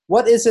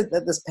 What is it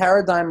that this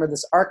paradigm or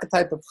this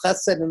archetype of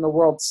chesed in the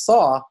world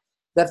saw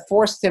that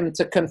forced him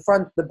to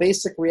confront the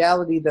basic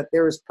reality that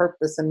there is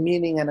purpose and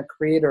meaning and a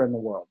creator in the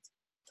world?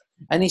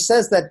 And he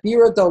says that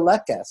bira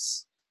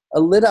dolekes, a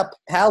lit up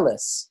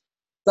palace,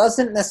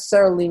 doesn't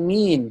necessarily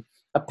mean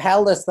a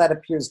palace that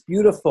appears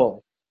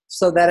beautiful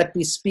so that it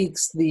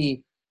bespeaks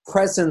the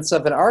presence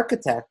of an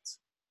architect,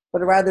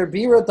 but rather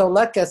bira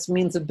dolekes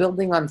means a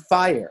building on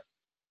fire.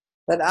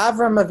 That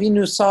Avraham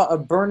Avinu saw a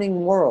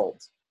burning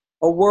world,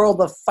 a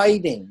world of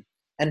fighting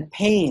and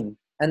pain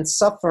and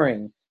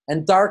suffering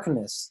and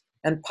darkness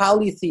and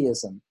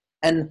polytheism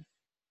and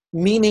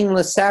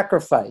meaningless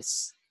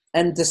sacrifice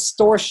and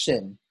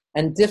distortion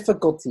and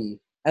difficulty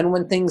and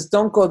when things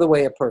don't go the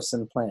way a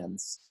person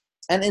plans.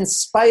 And in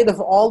spite of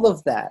all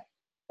of that,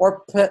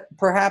 or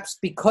perhaps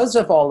because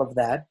of all of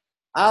that,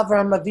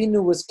 Avraham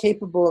Avinu was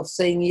capable of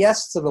saying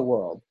yes to the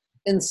world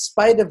in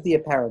spite of the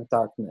apparent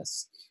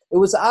darkness. It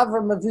was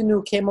Avraham Avinu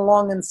who came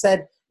along and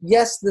said,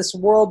 yes, this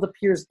world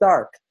appears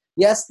dark.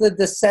 Yes, the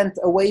descent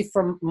away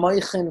from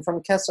Moichin,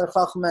 from Keser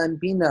Chachma and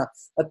Bina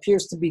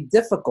appears to be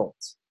difficult.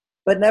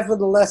 but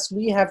nevertheless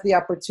we have the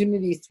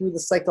opportunity through the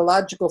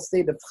psychological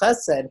state of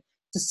chesed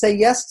to say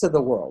yes to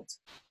the world,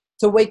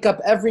 to wake up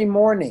every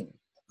morning.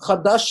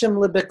 Chadashim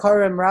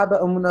lebekarim rabba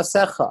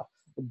umunasecha.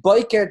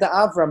 Boiker de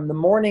Avram, the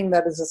morning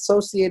that is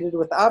associated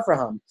with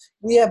Avraham.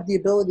 We have the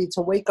ability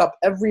to wake up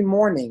every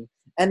morning,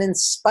 and in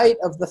spite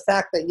of the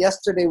fact that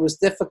yesterday was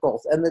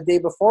difficult and the day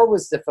before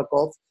was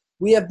difficult,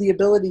 we have the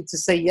ability to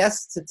say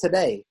yes to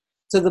today,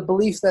 to the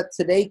belief that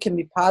today can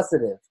be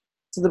positive,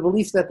 to the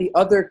belief that the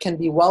other can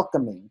be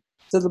welcoming,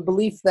 to the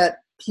belief that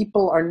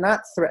people are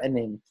not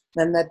threatening,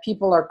 and that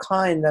people are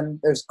kind, and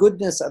there's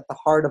goodness at the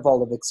heart of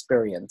all of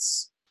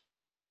experience.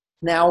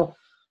 Now,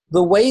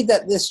 the way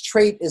that this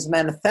trait is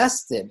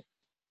manifested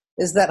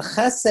is that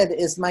chesed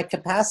is my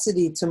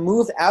capacity to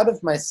move out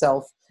of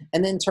myself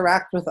and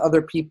interact with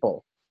other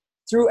people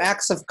through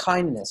acts of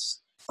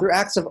kindness, through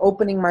acts of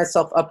opening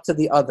myself up to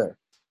the other.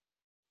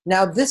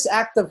 Now, this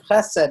act of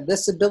chesed,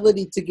 this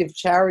ability to give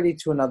charity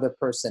to another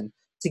person,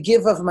 to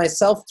give of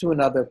myself to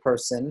another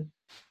person,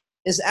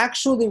 is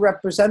actually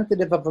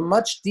representative of a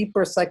much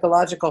deeper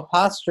psychological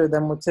posture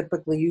than we're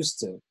typically used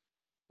to.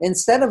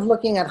 Instead of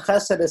looking at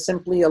chesed as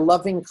simply a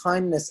loving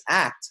kindness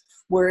act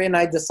wherein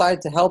I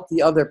decide to help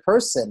the other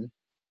person,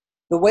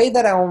 the way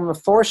that our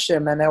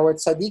Meforshim and our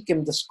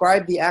tzaddikim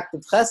describe the act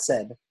of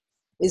chesed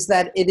is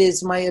that it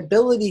is my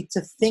ability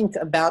to think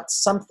about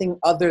something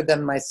other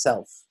than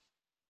myself.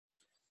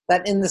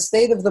 That in the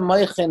state of the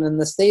Moichin, in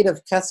the state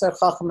of Keser,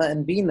 Chachma,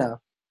 and Bina,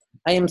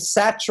 I am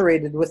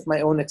saturated with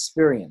my own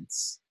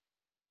experience.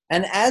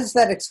 And as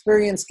that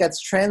experience gets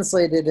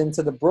translated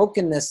into the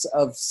brokenness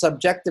of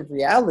subjective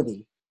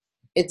reality,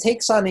 it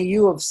takes on a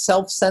hue of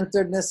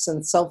self-centeredness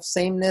and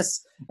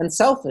self-sameness and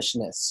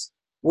selfishness,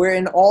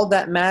 wherein all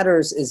that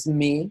matters is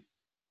me,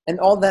 and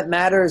all that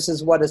matters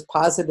is what is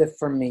positive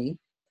for me,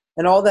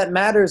 and all that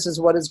matters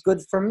is what is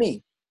good for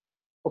me.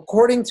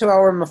 According to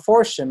our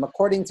Meforshim,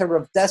 according to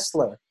Rav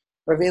Dessler,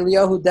 Rav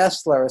Eliyahu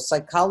Dessler, a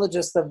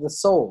psychologist of the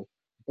soul,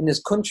 in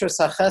his Kuntras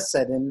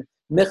HaChesed, in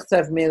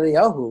Michtav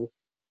Me'Eliyahu,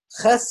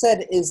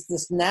 chesed is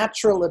this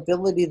natural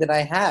ability that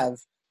I have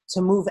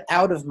to move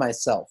out of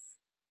myself,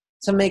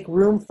 to make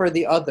room for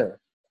the other,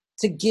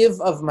 to give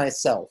of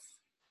myself.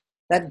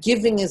 That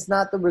giving is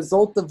not the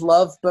result of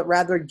love, but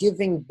rather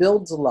giving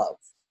builds love.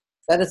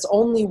 That it's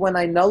only when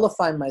I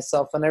nullify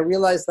myself and I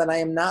realize that I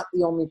am not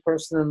the only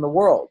person in the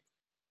world,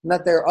 and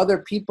that there are other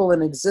people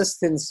in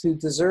existence who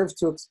deserve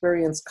to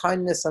experience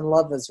kindness and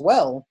love as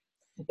well,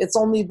 it's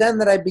only then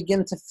that I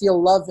begin to feel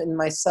love in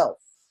myself.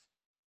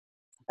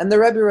 And the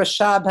Rebbe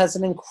Rashab has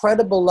an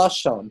incredible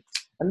lashon,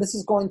 and this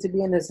is going to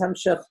be in his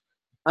Hemshech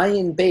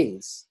Ayin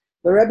Beis.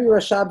 The Rebbe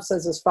Rashab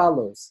says as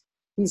follows.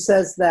 He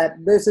says that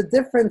there's a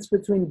difference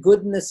between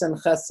goodness and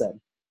chesed.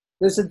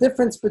 There's a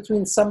difference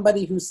between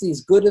somebody who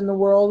sees good in the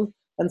world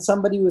and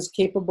somebody who is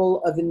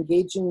capable of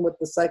engaging with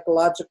the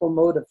psychological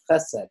mode of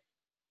chesed.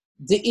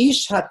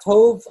 De'ish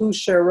hatov hu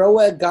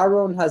sheroe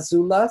garon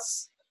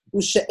hazulas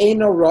u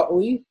she'eno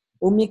ra'ui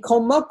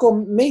umikol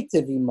makom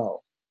meitiv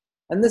imo.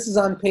 And this is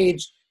on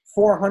page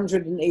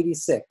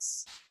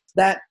 486.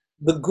 That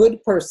the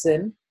good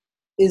person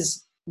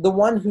is the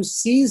one who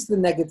sees the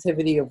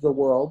negativity of the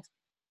world,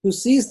 who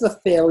sees the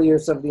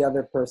failures of the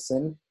other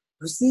person,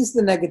 who sees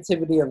the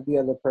negativity of the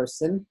other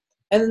person,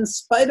 and in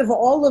spite of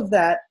all of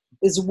that,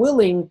 is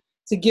willing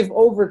to give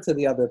over to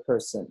the other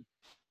person.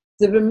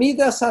 The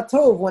b'midas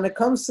hatov, when it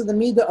comes to the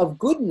midah of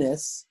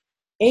goodness,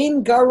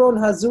 ein garon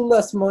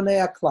hazulas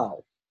monea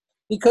klal.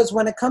 Because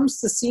when it comes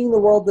to seeing the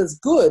world as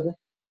good,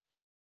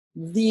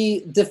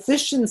 the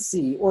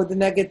deficiency or the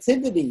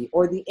negativity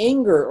or the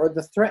anger or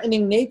the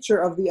threatening nature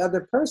of the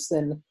other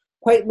person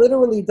quite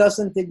literally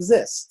doesn't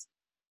exist.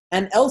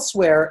 And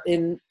elsewhere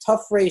in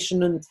Tafresh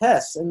Nun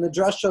Tes, in the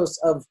drashos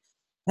of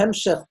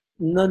Hemshech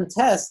Nun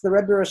Tes, the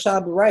Rebbe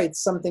Rashab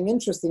writes something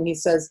interesting. He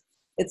says,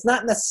 it's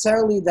not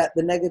necessarily that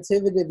the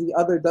negativity of the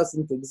other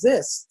doesn't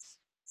exist,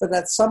 but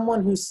that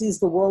someone who sees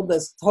the world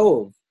as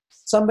tov,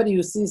 somebody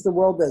who sees the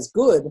world as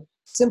good,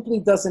 simply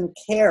doesn't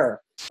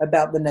care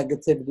about the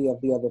negativity of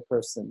the other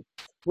person,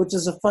 which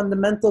is a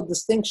fundamental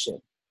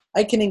distinction.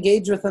 I can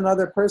engage with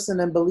another person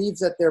and believe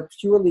that they're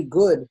purely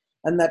good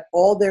and that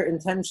all their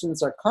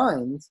intentions are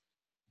kind,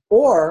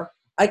 or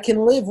I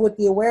can live with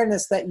the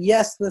awareness that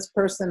yes, this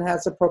person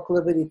has a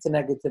proclivity to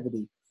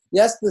negativity.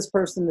 Yes, this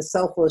person is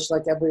selfish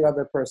like every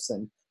other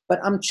person, but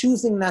I'm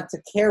choosing not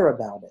to care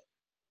about it.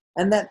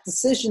 And that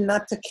decision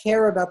not to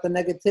care about the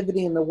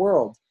negativity in the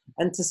world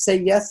and to say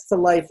yes to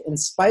life in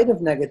spite of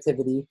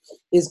negativity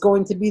is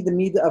going to be the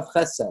midah of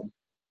chesed.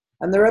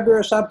 And the Rebbe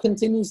Rashab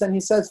continues and he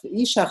says,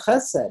 Isha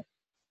chesed,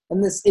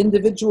 and this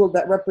individual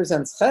that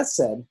represents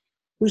chesed,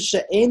 hu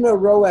she'eno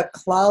roeh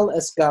klal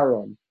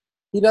esgaron.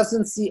 He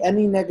doesn't see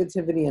any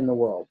negativity in the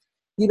world.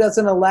 He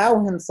doesn't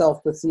allow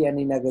himself to see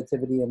any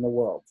negativity in the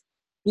world.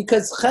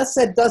 Because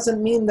chesed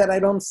doesn't mean that I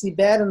don't see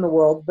bad in the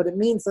world, but it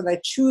means that I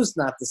choose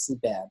not to see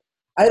bad.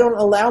 I don't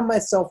allow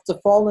myself to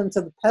fall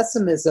into the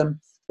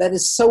pessimism that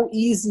is so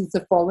easy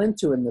to fall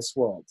into in this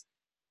world.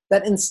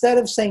 That instead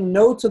of saying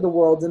no to the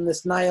world in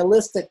this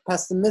nihilistic,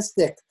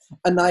 pessimistic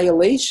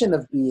annihilation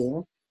of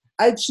being,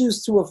 I choose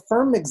to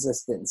affirm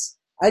existence.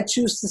 I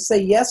choose to say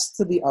yes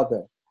to the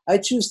other. I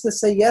choose to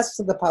say yes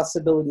to the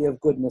possibility of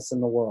goodness in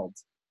the world.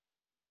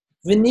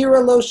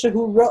 V'nira lo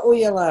shehu ra'ui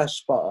ala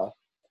hashpa'a.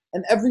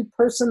 And every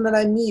person that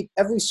I meet,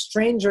 every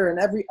stranger and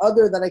every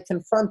other that I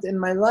confront in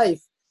my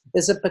life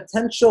is a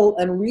potential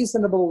and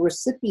reasonable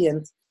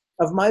recipient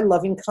of my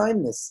loving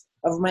kindness,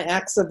 of my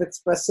acts of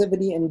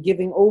expressivity and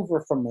giving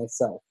over from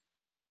myself.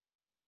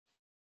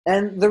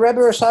 And the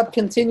Rebbe Rashab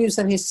continues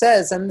and he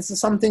says, and this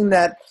is something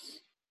that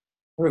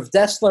Rav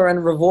Dessler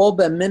and Rav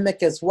Wolbe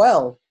mimic as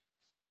well,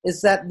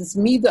 is that this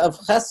midah of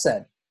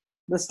chesed,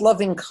 this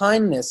loving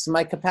kindness,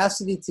 my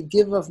capacity to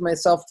give of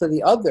myself to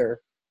the other,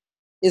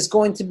 is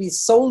going to be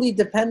solely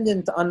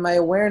dependent on my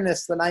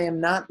awareness that I am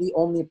not the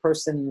only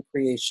person in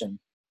creation,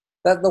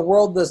 that the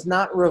world does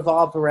not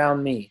revolve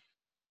around me,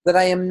 that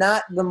I am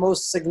not the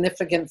most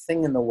significant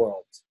thing in the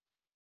world,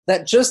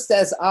 that just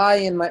as I,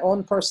 in my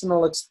own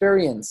personal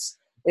experience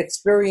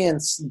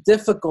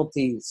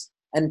difficulties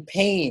and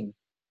pain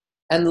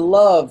and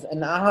love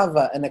and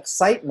ahava and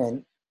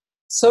excitement,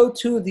 so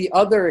too the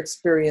other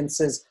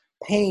experiences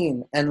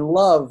pain and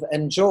love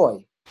and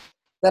joy.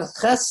 That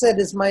chesed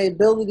is my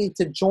ability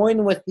to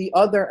join with the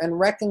other and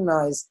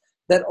recognize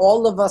that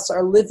all of us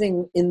are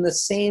living in the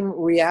same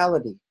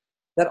reality,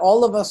 that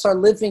all of us are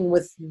living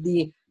with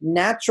the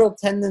natural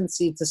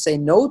tendency to say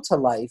no to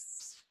life,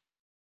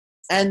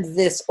 and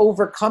this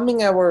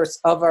overcoming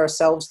of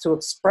ourselves to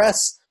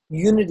express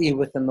unity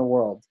within the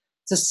world,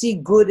 to see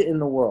good in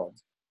the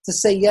world, to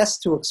say yes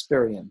to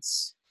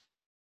experience.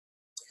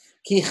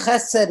 Ki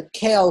chesed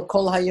ke'al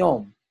kol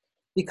hayom.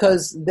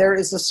 Because there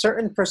is a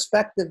certain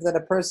perspective that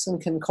a person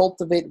can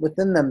cultivate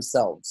within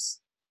themselves,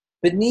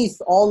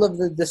 beneath all of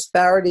the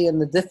disparity and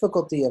the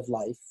difficulty of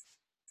life,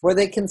 where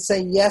they can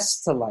say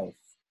yes to life,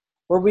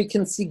 where we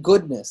can see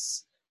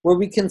goodness, where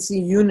we can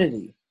see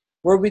unity,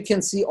 where we can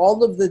see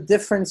all of the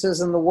differences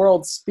in the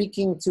world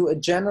speaking to a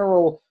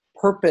general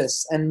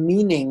purpose and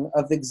meaning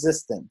of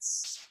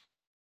existence.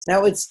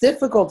 Now, it's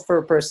difficult for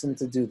a person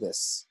to do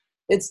this.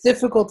 It's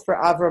difficult for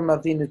Avram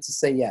Avinu to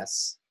say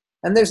yes.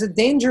 And there's a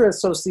danger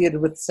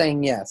associated with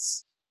saying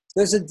yes.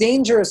 There's a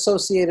danger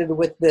associated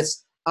with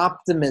this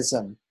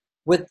optimism,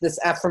 with this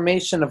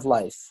affirmation of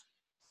life.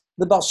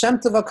 The Baal Shem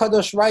Tov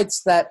HaKadosh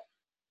writes that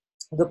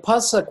the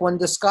pasuk, when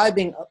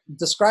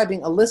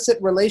describing illicit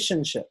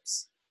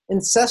relationships,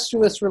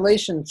 incestuous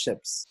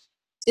relationships,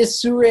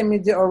 isurei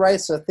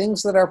mideoraisa,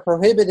 things that are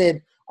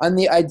prohibited on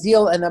the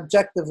ideal and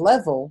objective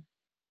level,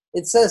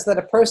 it says that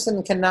a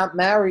person cannot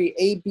marry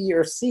A, B,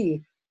 or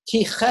C,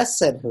 ki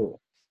chesed hu.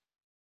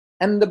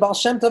 And the Baal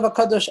Shem Tov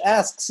HaKadosh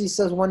asks, he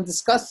says, when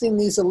discussing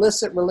these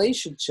illicit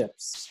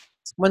relationships,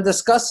 when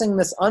discussing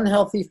this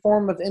unhealthy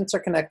form of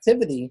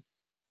interconnectivity,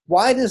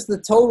 why does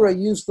the Torah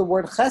use the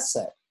word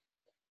chesed?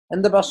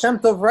 And the Baal Shem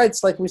Tov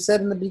writes, like we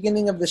said in the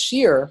beginning of the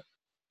shir,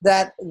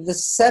 that the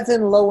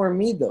 7 lower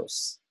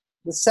midos,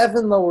 the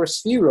 7 lower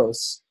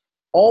spheros,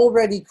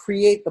 already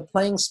create the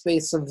playing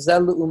space of zeh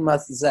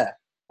l'umat zeh,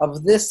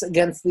 of this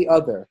against the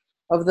other,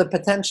 of the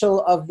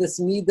potential of this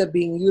midah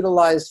being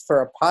utilized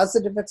for a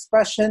positive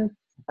expression,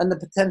 and the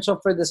potential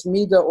for this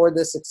midah or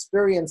this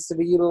experience to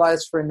be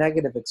utilized for a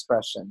negative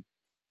expression.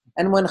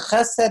 And when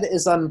chesed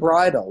is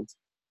unbridled,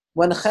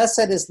 when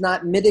chesed is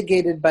not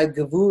mitigated by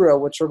gevura,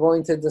 which we're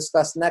going to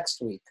discuss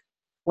next week,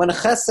 when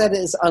chesed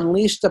is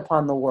unleashed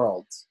upon the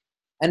world,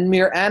 and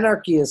mere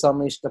anarchy is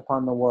unleashed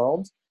upon the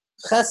world,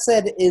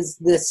 chesed is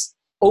this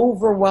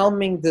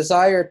overwhelming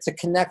desire to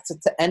connect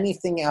to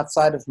anything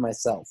outside of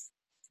myself.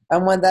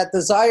 And when that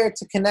desire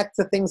to connect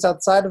to things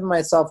outside of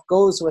myself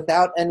goes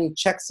without any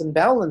checks and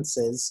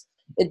balances,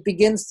 it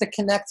begins to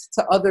connect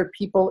to other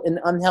people in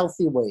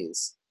unhealthy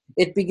ways.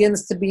 It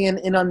begins to be an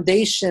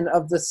inundation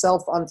of the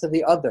self onto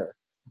the other,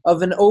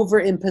 of an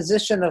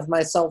over-imposition of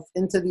myself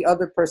into the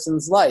other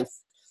person's life,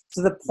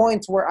 to the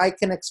point where I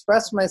can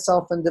express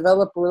myself and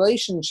develop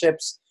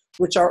relationships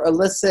which are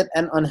illicit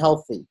and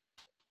unhealthy.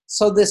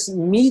 So this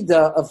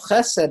midah of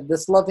chesed,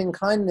 this loving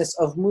kindness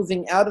of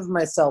moving out of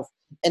myself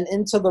and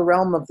into the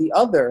realm of the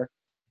other,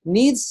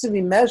 needs to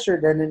be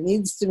measured and it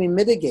needs to be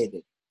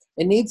mitigated.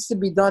 It needs to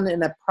be done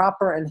in a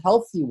proper and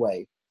healthy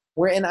way,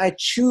 wherein I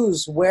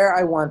choose where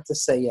I want to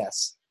say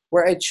yes,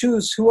 where I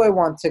choose who I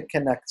want to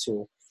connect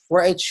to,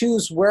 where I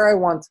choose where I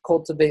want to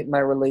cultivate my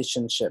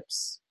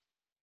relationships.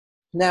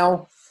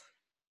 Now,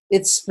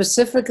 it's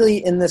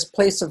specifically in this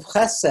place of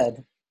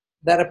chesed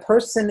that a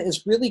person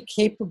is really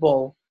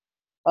capable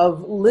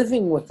of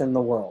living within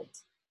the world.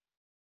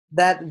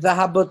 That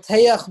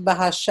v'haboteach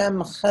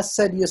b'Hashem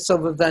chesed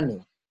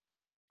yisovavenu.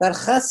 That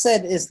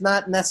chesed is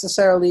not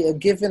necessarily a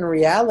given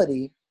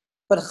reality,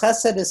 but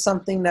chesed is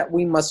something that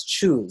we must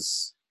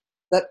choose.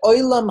 That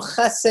olam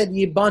chesed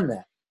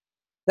yibane.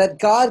 That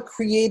God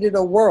created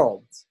a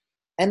world,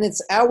 and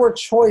it's our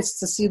choice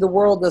to see the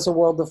world as a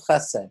world of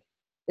chesed.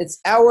 It's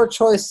our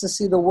choice to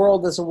see the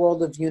world as a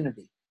world of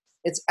unity.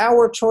 It's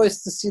our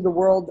choice to see the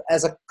world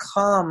as a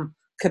calm,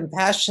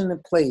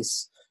 compassionate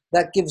place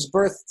that gives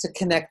birth to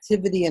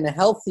connectivity in a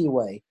healthy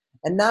way,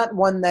 and not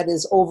one that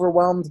is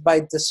overwhelmed by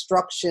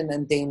destruction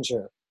and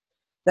danger.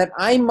 that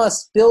I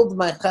must build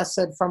my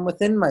chesed from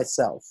within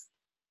myself,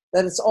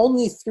 that it's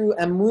only through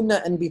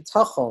emunah and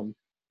bitachon,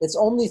 it's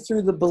only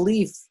through the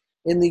belief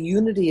in the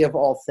unity of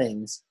all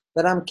things,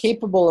 that I'm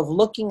capable of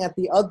looking at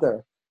the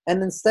other,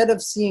 and instead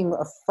of seeing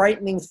a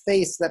frightening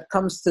face that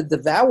comes to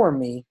devour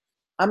me,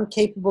 I'm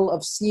capable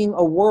of seeing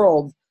a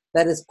world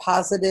that is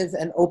positive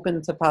and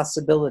open to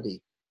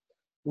possibility.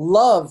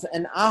 Love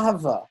and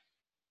ahava,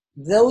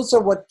 those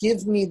are what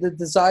give me the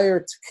desire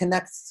to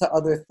connect to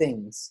other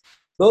things.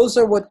 Those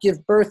are what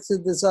give birth to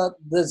the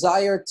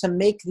desire to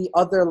make the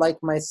other like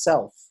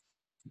myself,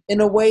 in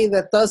a way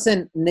that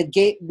doesn't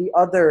negate the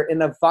other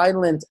in a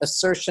violent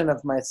assertion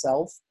of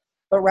myself,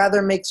 but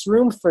rather makes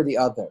room for the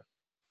other.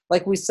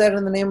 Like we said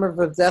in the name of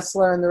Rav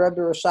Dessler and the Rebbe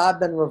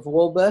Rashab and Rav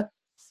Wolbe,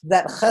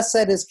 that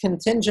chesed is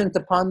contingent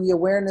upon the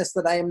awareness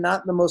that I am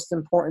not the most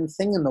important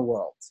thing in the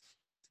world.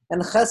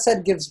 And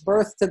chesed gives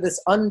birth to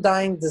this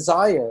undying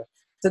desire,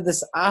 to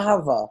this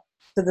ahava,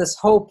 to this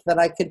hope that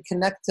I could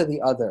connect to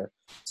the other,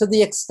 to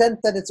the extent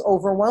that it's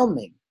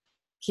overwhelming.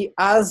 Ki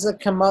aza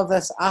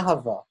kamaves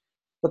ahava.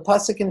 The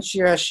pasuk in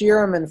Shir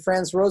HaShirim, and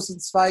Franz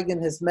Rosenzweig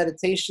in his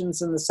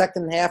meditations in the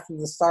second half of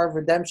the Star of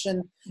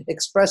Redemption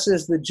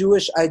expresses the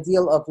Jewish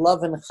ideal of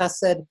love and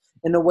chesed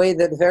in a way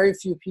that very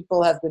few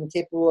people have been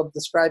capable of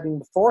describing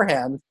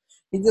beforehand.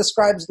 He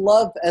describes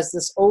love as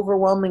this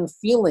overwhelming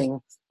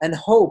feeling and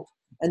hope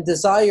and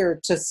desire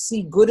to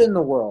see good in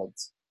the world.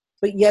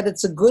 But yet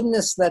it's a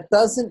goodness that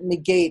doesn't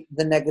negate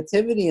the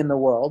negativity in the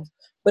world,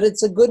 but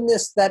it's a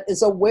goodness that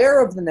is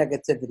aware of the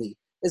negativity,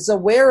 is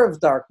aware of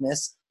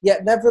darkness,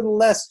 yet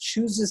nevertheless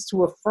chooses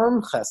to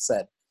affirm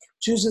chesed,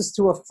 chooses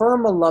to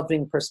affirm a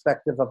loving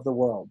perspective of the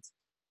world.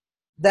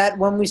 That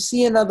when we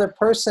see another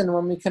person,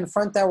 when we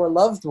confront our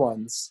loved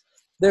ones,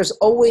 there's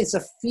always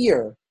a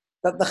fear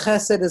that the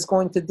chesed is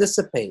going to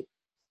dissipate.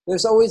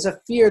 There's always a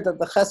fear that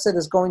the chesed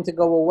is going to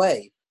go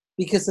away,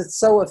 because it's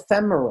so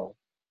ephemeral.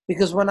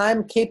 Because when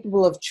I'm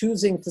capable of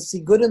choosing to see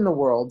good in the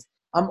world,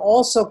 I'm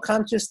also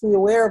consciously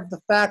aware of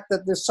the fact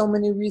that there's so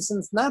many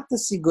reasons not to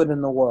see good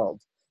in the world.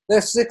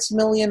 There's 6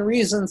 million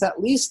reasons at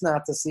least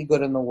not to see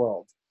good in the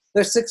world.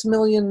 There's 6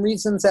 million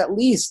reasons at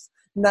least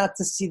not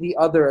to see the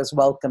other as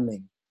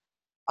welcoming.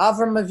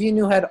 Avram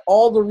Avinu had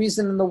all the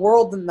reason in the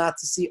world not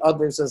to see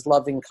others as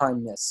loving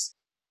kindness,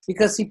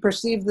 because he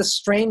perceived the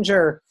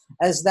stranger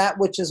as that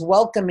which is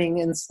welcoming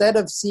instead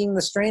of seeing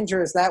the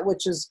stranger as that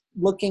which is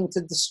looking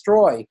to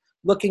destroy,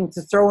 looking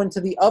to throw into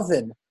the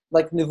oven,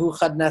 like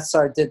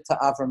Nebuchadnezzar did to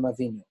Avram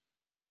Avinu.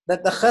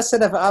 That the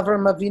chesed of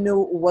Avram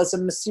Avinu was a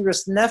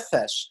mesiras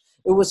nefesh.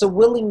 It was a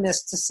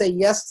willingness to say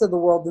yes to the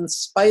world in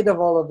spite of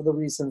all of the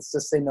reasons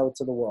to say no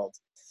to the world.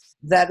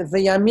 That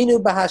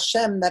v'yaminu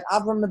b'Hashem, that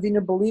Avram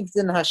Avinu believed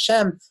in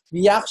Hashem,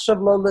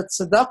 v'yachshav lo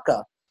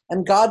letzedakah,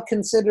 and God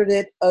considered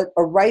it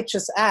a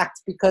righteous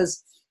act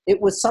because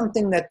it was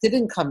something that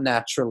didn't come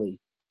naturally.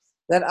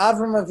 That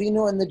Avram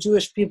Avinu and the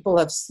Jewish people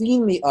have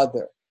seen the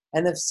other,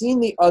 and have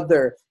seen the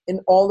other in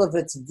all of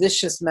its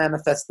vicious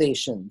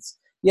manifestations.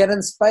 Yet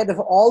in spite of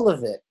all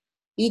of it,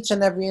 each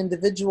and every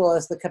individual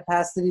has the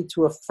capacity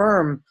to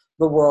affirm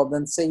the world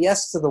and say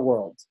yes to the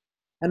world.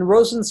 And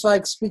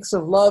Rosenzweig speaks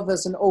of love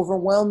as an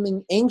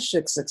overwhelming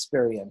anxious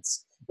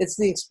experience. It's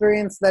the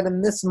experience that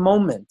in this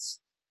moment,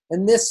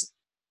 in this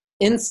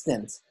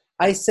instant,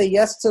 I say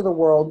yes to the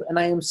world, and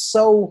I am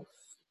so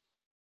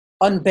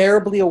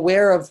unbearably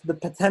aware of the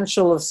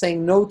potential of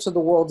saying no to the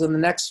world in the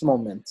next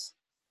moment.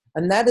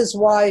 And that is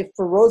why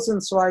for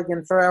Rosenzweig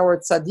and for our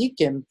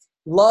tzaddikim,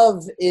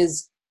 love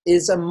is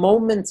a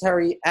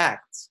momentary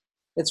act.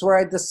 It's where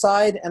I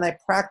decide, and I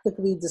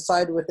practically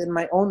decide within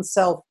my own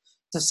self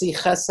to see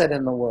chesed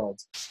in the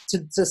world, to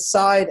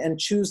decide and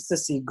choose to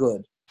see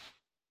good.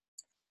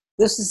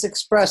 This is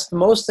expressed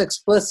most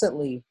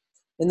explicitly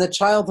in the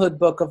childhood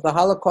book of the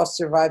Holocaust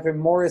survivor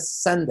Morris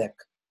Sendak.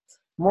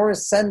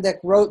 Morris Sendak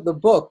wrote the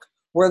book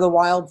Where the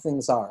Wild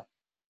Things Are.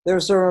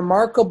 There's a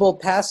remarkable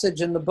passage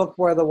in the book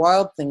Where the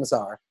Wild Things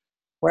Are,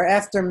 where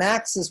after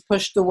Max is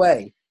pushed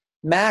away,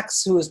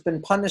 Max, who has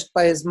been punished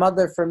by his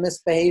mother for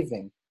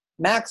misbehaving,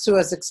 Max, who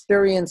has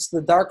experienced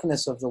the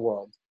darkness of the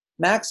world,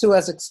 Max, who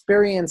has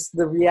experienced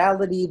the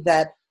reality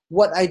that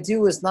what I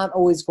do is not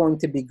always going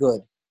to be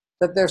good,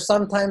 that there's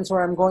some times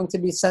where I'm going to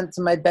be sent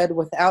to my bed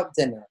without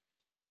dinner.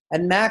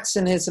 And Max,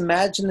 in his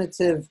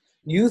imaginative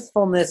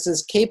youthfulness,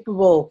 is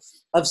capable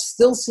of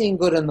still seeing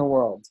good in the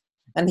world.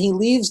 And he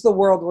leaves the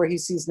world where he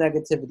sees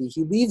negativity.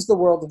 He leaves the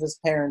world of his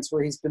parents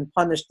where he's been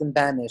punished and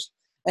banished.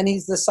 And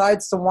he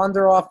decides to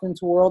wander off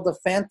into a world of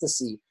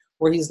fantasy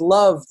where he's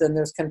loved and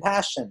there's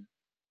compassion.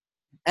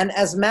 And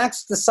as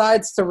Max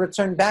decides to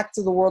return back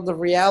to the world of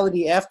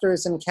reality after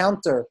his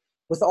encounter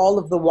with all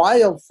of the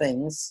wild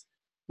things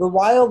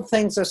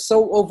are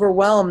so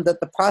overwhelmed at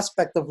the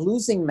prospect of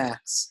losing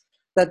Max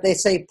that they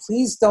say,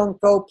 please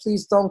don't go,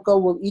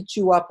 we'll eat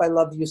you up, I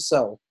love you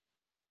so.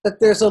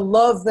 That there's a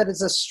love that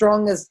is as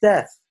strong as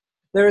death.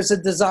 There is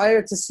a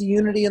desire to see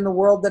unity in the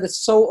world that is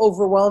so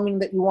overwhelming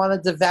that you want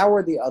to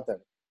devour the other.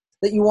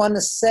 That you want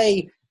to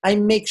say, I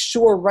make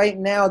sure right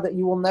now that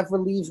you will never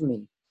leave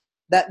me.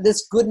 That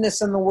this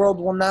goodness in the world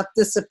will not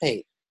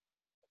dissipate.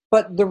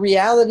 but the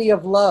reality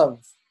of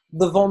love,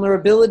 the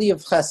vulnerability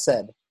of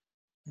chesed,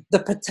 the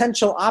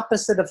potential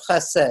opposite of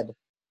chesed,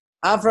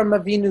 Avram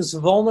Avinu's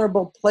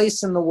vulnerable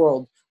place in the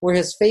world, where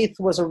his faith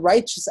was a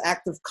righteous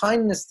act of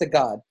kindness to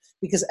God,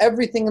 because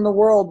everything in the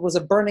world was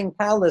a burning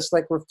palace,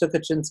 like Rav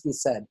Tukachinsky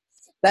said.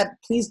 That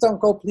please don't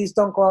go,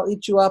 I'll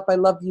eat you up, I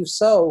love you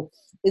so,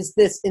 is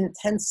this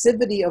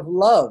intensivity of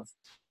love,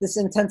 this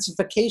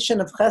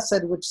intensification of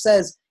chesed, which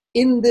says,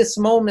 in this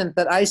moment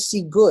that I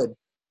see good,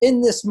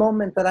 in this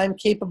moment that I'm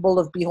capable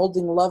of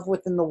beholding love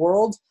within the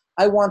world,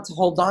 I want to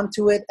hold on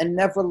to it and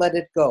never let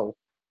it go.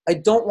 I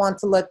don't want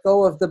to let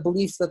go of the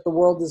belief that the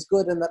world is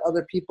good and that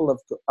other people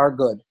are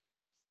good.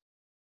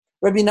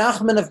 Rabbi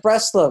Nachman of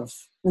Breslov,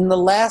 in the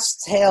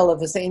last tale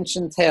of his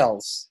ancient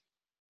tales,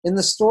 in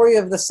the story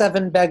of the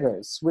 7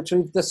 beggars, which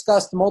we've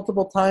discussed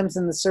multiple times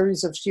in the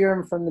series of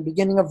Shirim from the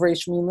beginning of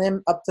Reish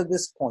Milim up to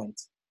this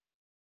point.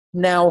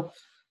 Now,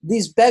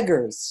 these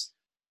beggars,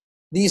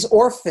 these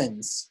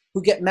orphans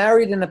who get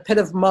married in a pit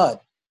of mud,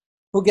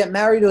 who get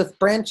married with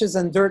branches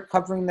and dirt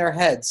covering their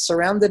heads,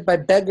 surrounded by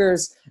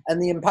beggars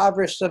and the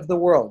impoverished of the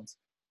world.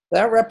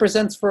 That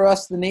represents for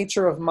us the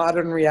nature of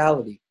modern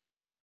reality.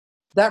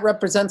 That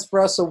represents for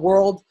us a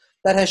world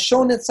that has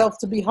shown itself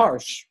to be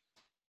harsh,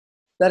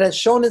 that has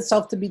shown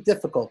itself to be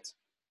difficult.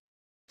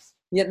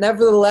 Yet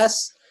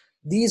nevertheless,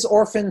 these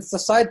orphans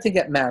decide to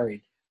get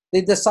married.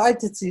 They decide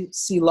to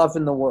see love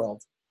in the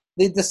world.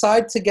 They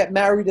decide to get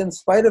married in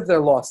spite of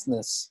their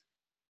lostness.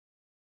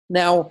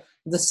 Now,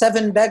 the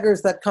 7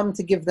 beggars that come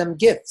to give them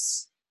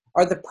gifts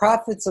are the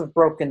prophets of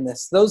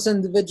brokenness, those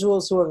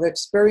individuals who have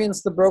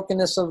experienced the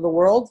brokenness of the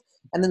world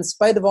and in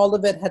spite of all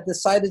of it had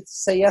decided to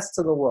say yes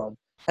to the world,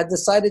 had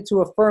decided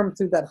to affirm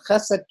through that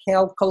chesed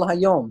ke'al kol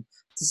hayom,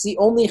 to see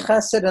only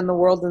chesed in the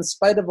world in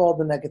spite of all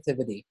the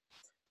negativity.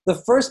 The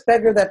first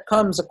beggar that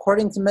comes,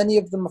 according to many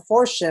of the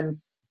Meforshim,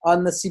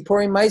 on the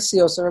Sipurei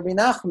Maisios of Rabbi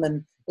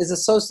Nachman, is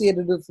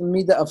associated with the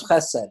midah of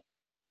chesed.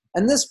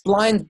 And this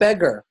blind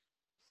beggar,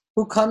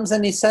 who comes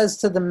and he says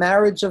to the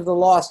marriage of the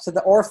lost, to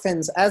the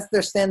orphans, as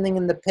they're standing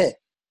in the pit,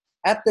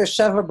 at their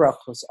Sheva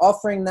Brachos,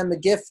 offering them a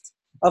gift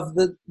of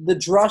the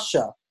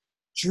drasha.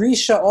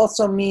 Drisha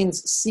also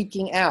means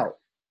seeking out.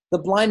 The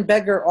blind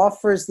beggar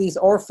offers these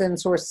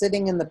orphans who are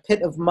sitting in the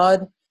pit of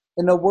mud,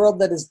 in a world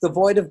that is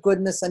devoid of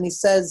goodness, and he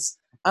says,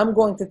 I'm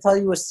going to tell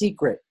you a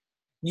secret.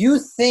 You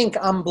think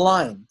I'm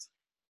blind,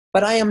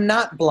 but I am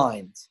not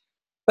blind,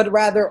 but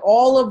rather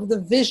all of the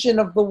vision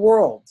of the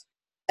world,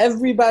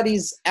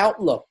 everybody's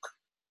outlook,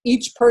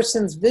 each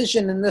person's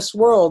vision in this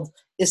world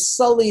is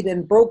sullied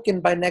and broken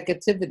by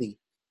negativity,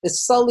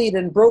 is sullied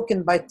and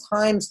broken by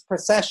time's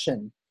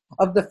procession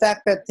of the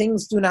fact that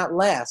things do not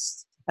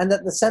last, and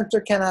that the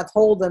center cannot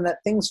hold, and that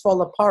things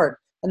fall apart,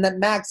 and that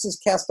Max is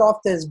cast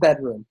off to his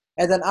bedroom,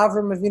 and that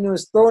Avram Avinu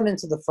is thrown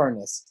into the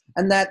furnace,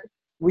 and that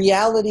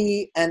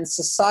reality and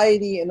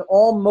society and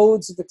all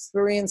modes of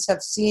experience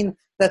have seen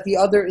that the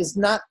other is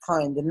not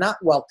kind and not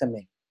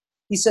welcoming.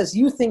 He says,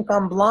 you think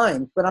I'm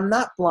blind, but I'm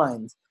not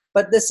blind.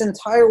 But this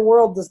entire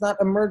world does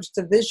not emerge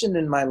to vision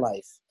in my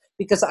life,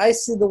 because I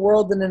see the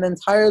world in an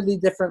entirely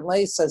different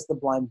way, says the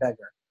blind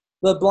beggar.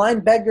 The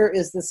blind beggar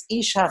is this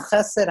ish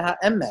ha-chesed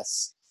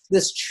ha-emes,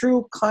 this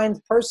true,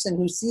 kind person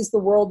who sees the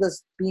world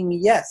as being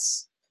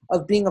yes,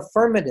 of being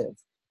affirmative,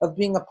 of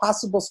being a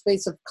possible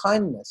space of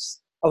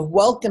kindness, of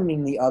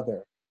welcoming the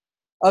other,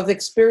 of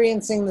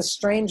experiencing the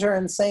stranger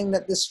and saying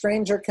that this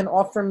stranger can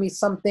offer me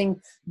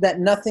something that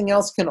nothing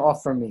else can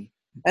offer me.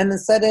 And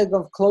instead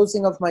of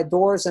closing of my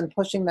doors and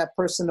pushing that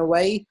person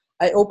away,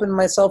 I open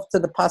myself to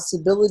the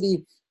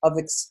possibility of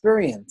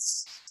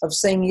experience, of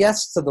saying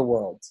yes to the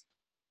world.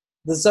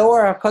 The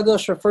Zohar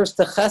HaKadosh refers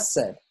to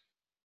chesed,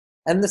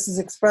 and this is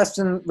expressed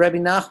in Rabbi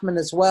Nachman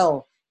as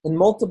well, in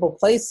multiple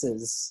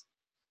places.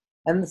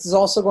 And this is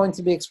also going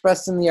to be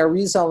expressed in the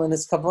Arizal in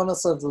his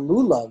Kavonos of the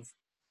Lulav,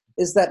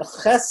 is that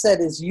chesed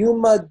is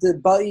yuma de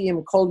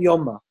ba'im kol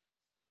yoma,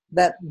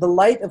 that the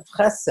light of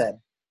chesed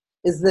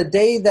is the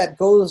day that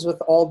goes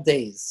with all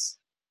days.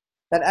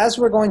 That as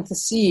we're going to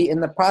see in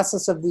the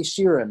process of these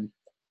shirim,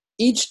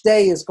 each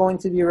day is going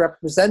to be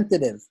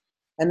representative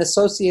and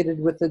associated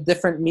with a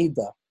different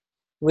midah,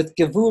 with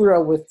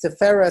gevura, with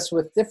tiferes,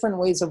 with different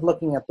ways of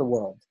looking at the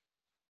world.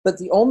 But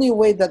the only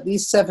way that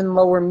these 7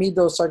 lower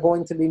midos are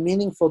going to be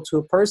meaningful to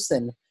a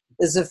person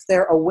is if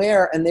they're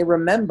aware and they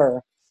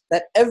remember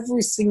that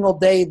every single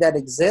day that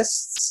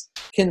exists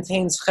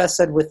contains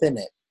chesed within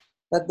it.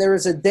 That there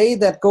is a day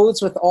that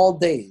goes with all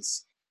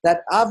days.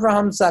 That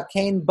Avraham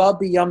Zaken ba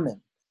b'yamim.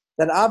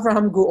 That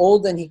Avraham grew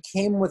old and he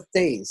came with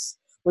days.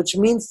 Which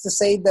means to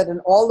say that in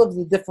all of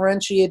the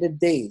differentiated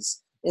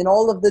days, in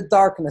all of the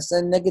darkness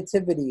and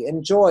negativity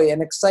and joy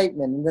and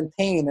excitement and then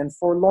pain and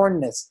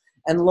forlornness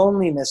and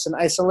loneliness and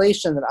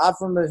isolation that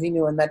Avraham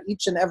Avinu and that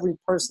each and every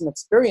person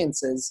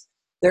experiences,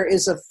 there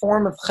is a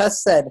form of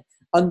chesed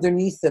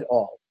underneath it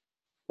all.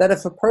 That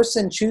if a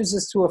person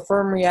chooses to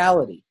affirm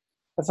reality,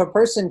 if a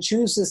person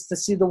chooses to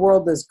see the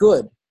world as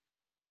good,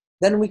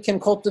 then we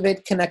can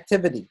cultivate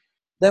connectivity.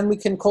 Then we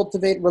can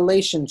cultivate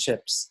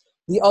relationships.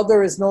 The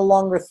other is no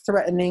longer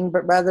threatening,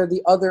 but rather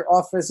the other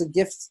offers a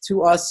gift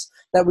to us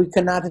that we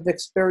could not have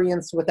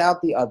experienced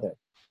without the other.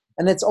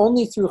 And it's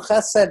only through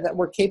chesed that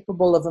we're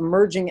capable of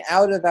emerging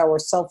out of our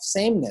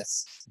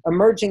self-sameness,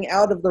 emerging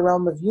out of the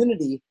realm of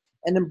unity,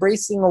 and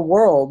embracing a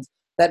world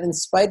that, in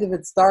spite of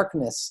its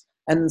darkness,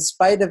 and in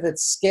spite of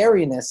its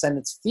scariness and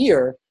its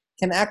fear,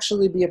 can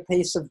actually be a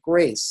place of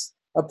grace,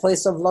 a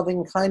place of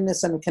loving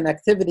kindness and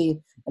connectivity,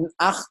 and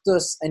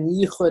achdus and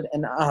yichud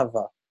and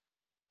ahava.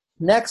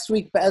 Next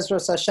week,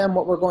 Be'ezras Hashem,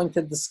 what we're going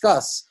to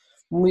discuss,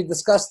 when we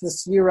discuss the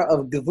sphera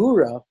of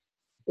Gevura,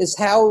 is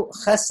how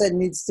chesed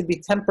needs to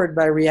be tempered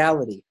by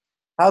reality.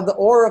 How the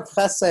aura of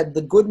chesed,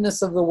 the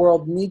goodness of the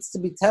world, needs to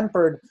be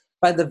tempered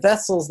by the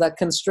vessels that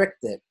constrict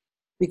it.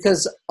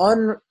 Because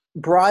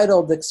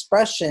unbridled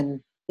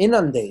expression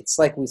inundates,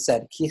 like we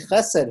said, ki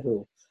chesed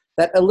hu,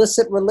 that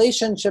illicit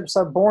relationships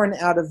are born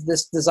out of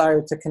this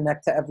desire to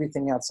connect to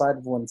everything outside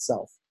of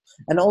oneself.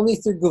 And only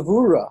through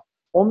Gevura,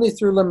 only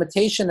through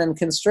limitation and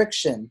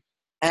constriction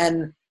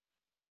and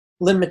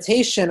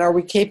limitation are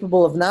we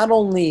capable of not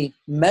only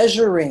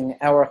measuring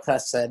our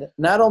chesed,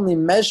 not only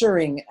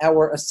measuring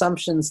our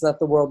assumptions that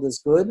the world is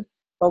good,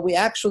 but we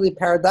actually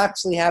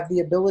paradoxically have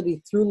the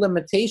ability through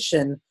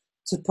limitation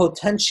to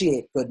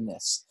potentiate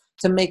goodness,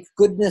 to make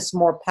goodness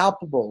more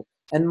palpable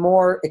and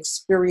more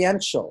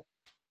experiential.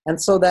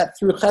 And so that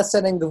through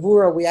chesed and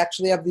gevura, we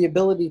actually have the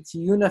ability to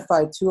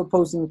unify two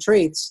opposing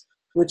traits,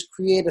 which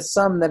create a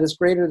sum that is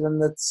greater than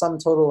the sum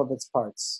total of its parts.